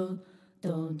it, don't.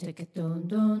 Don't take it, don't.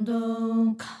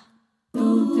 Don't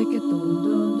take it, don't.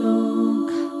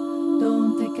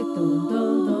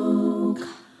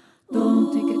 Don't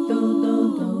take it,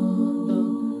 don't.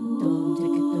 Don't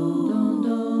take it,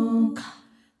 don't.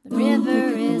 The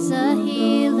river is a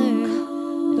healer.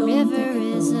 The river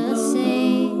is a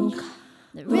sage.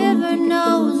 The river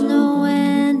knows no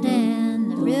end,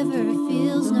 and the river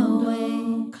feels no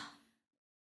way.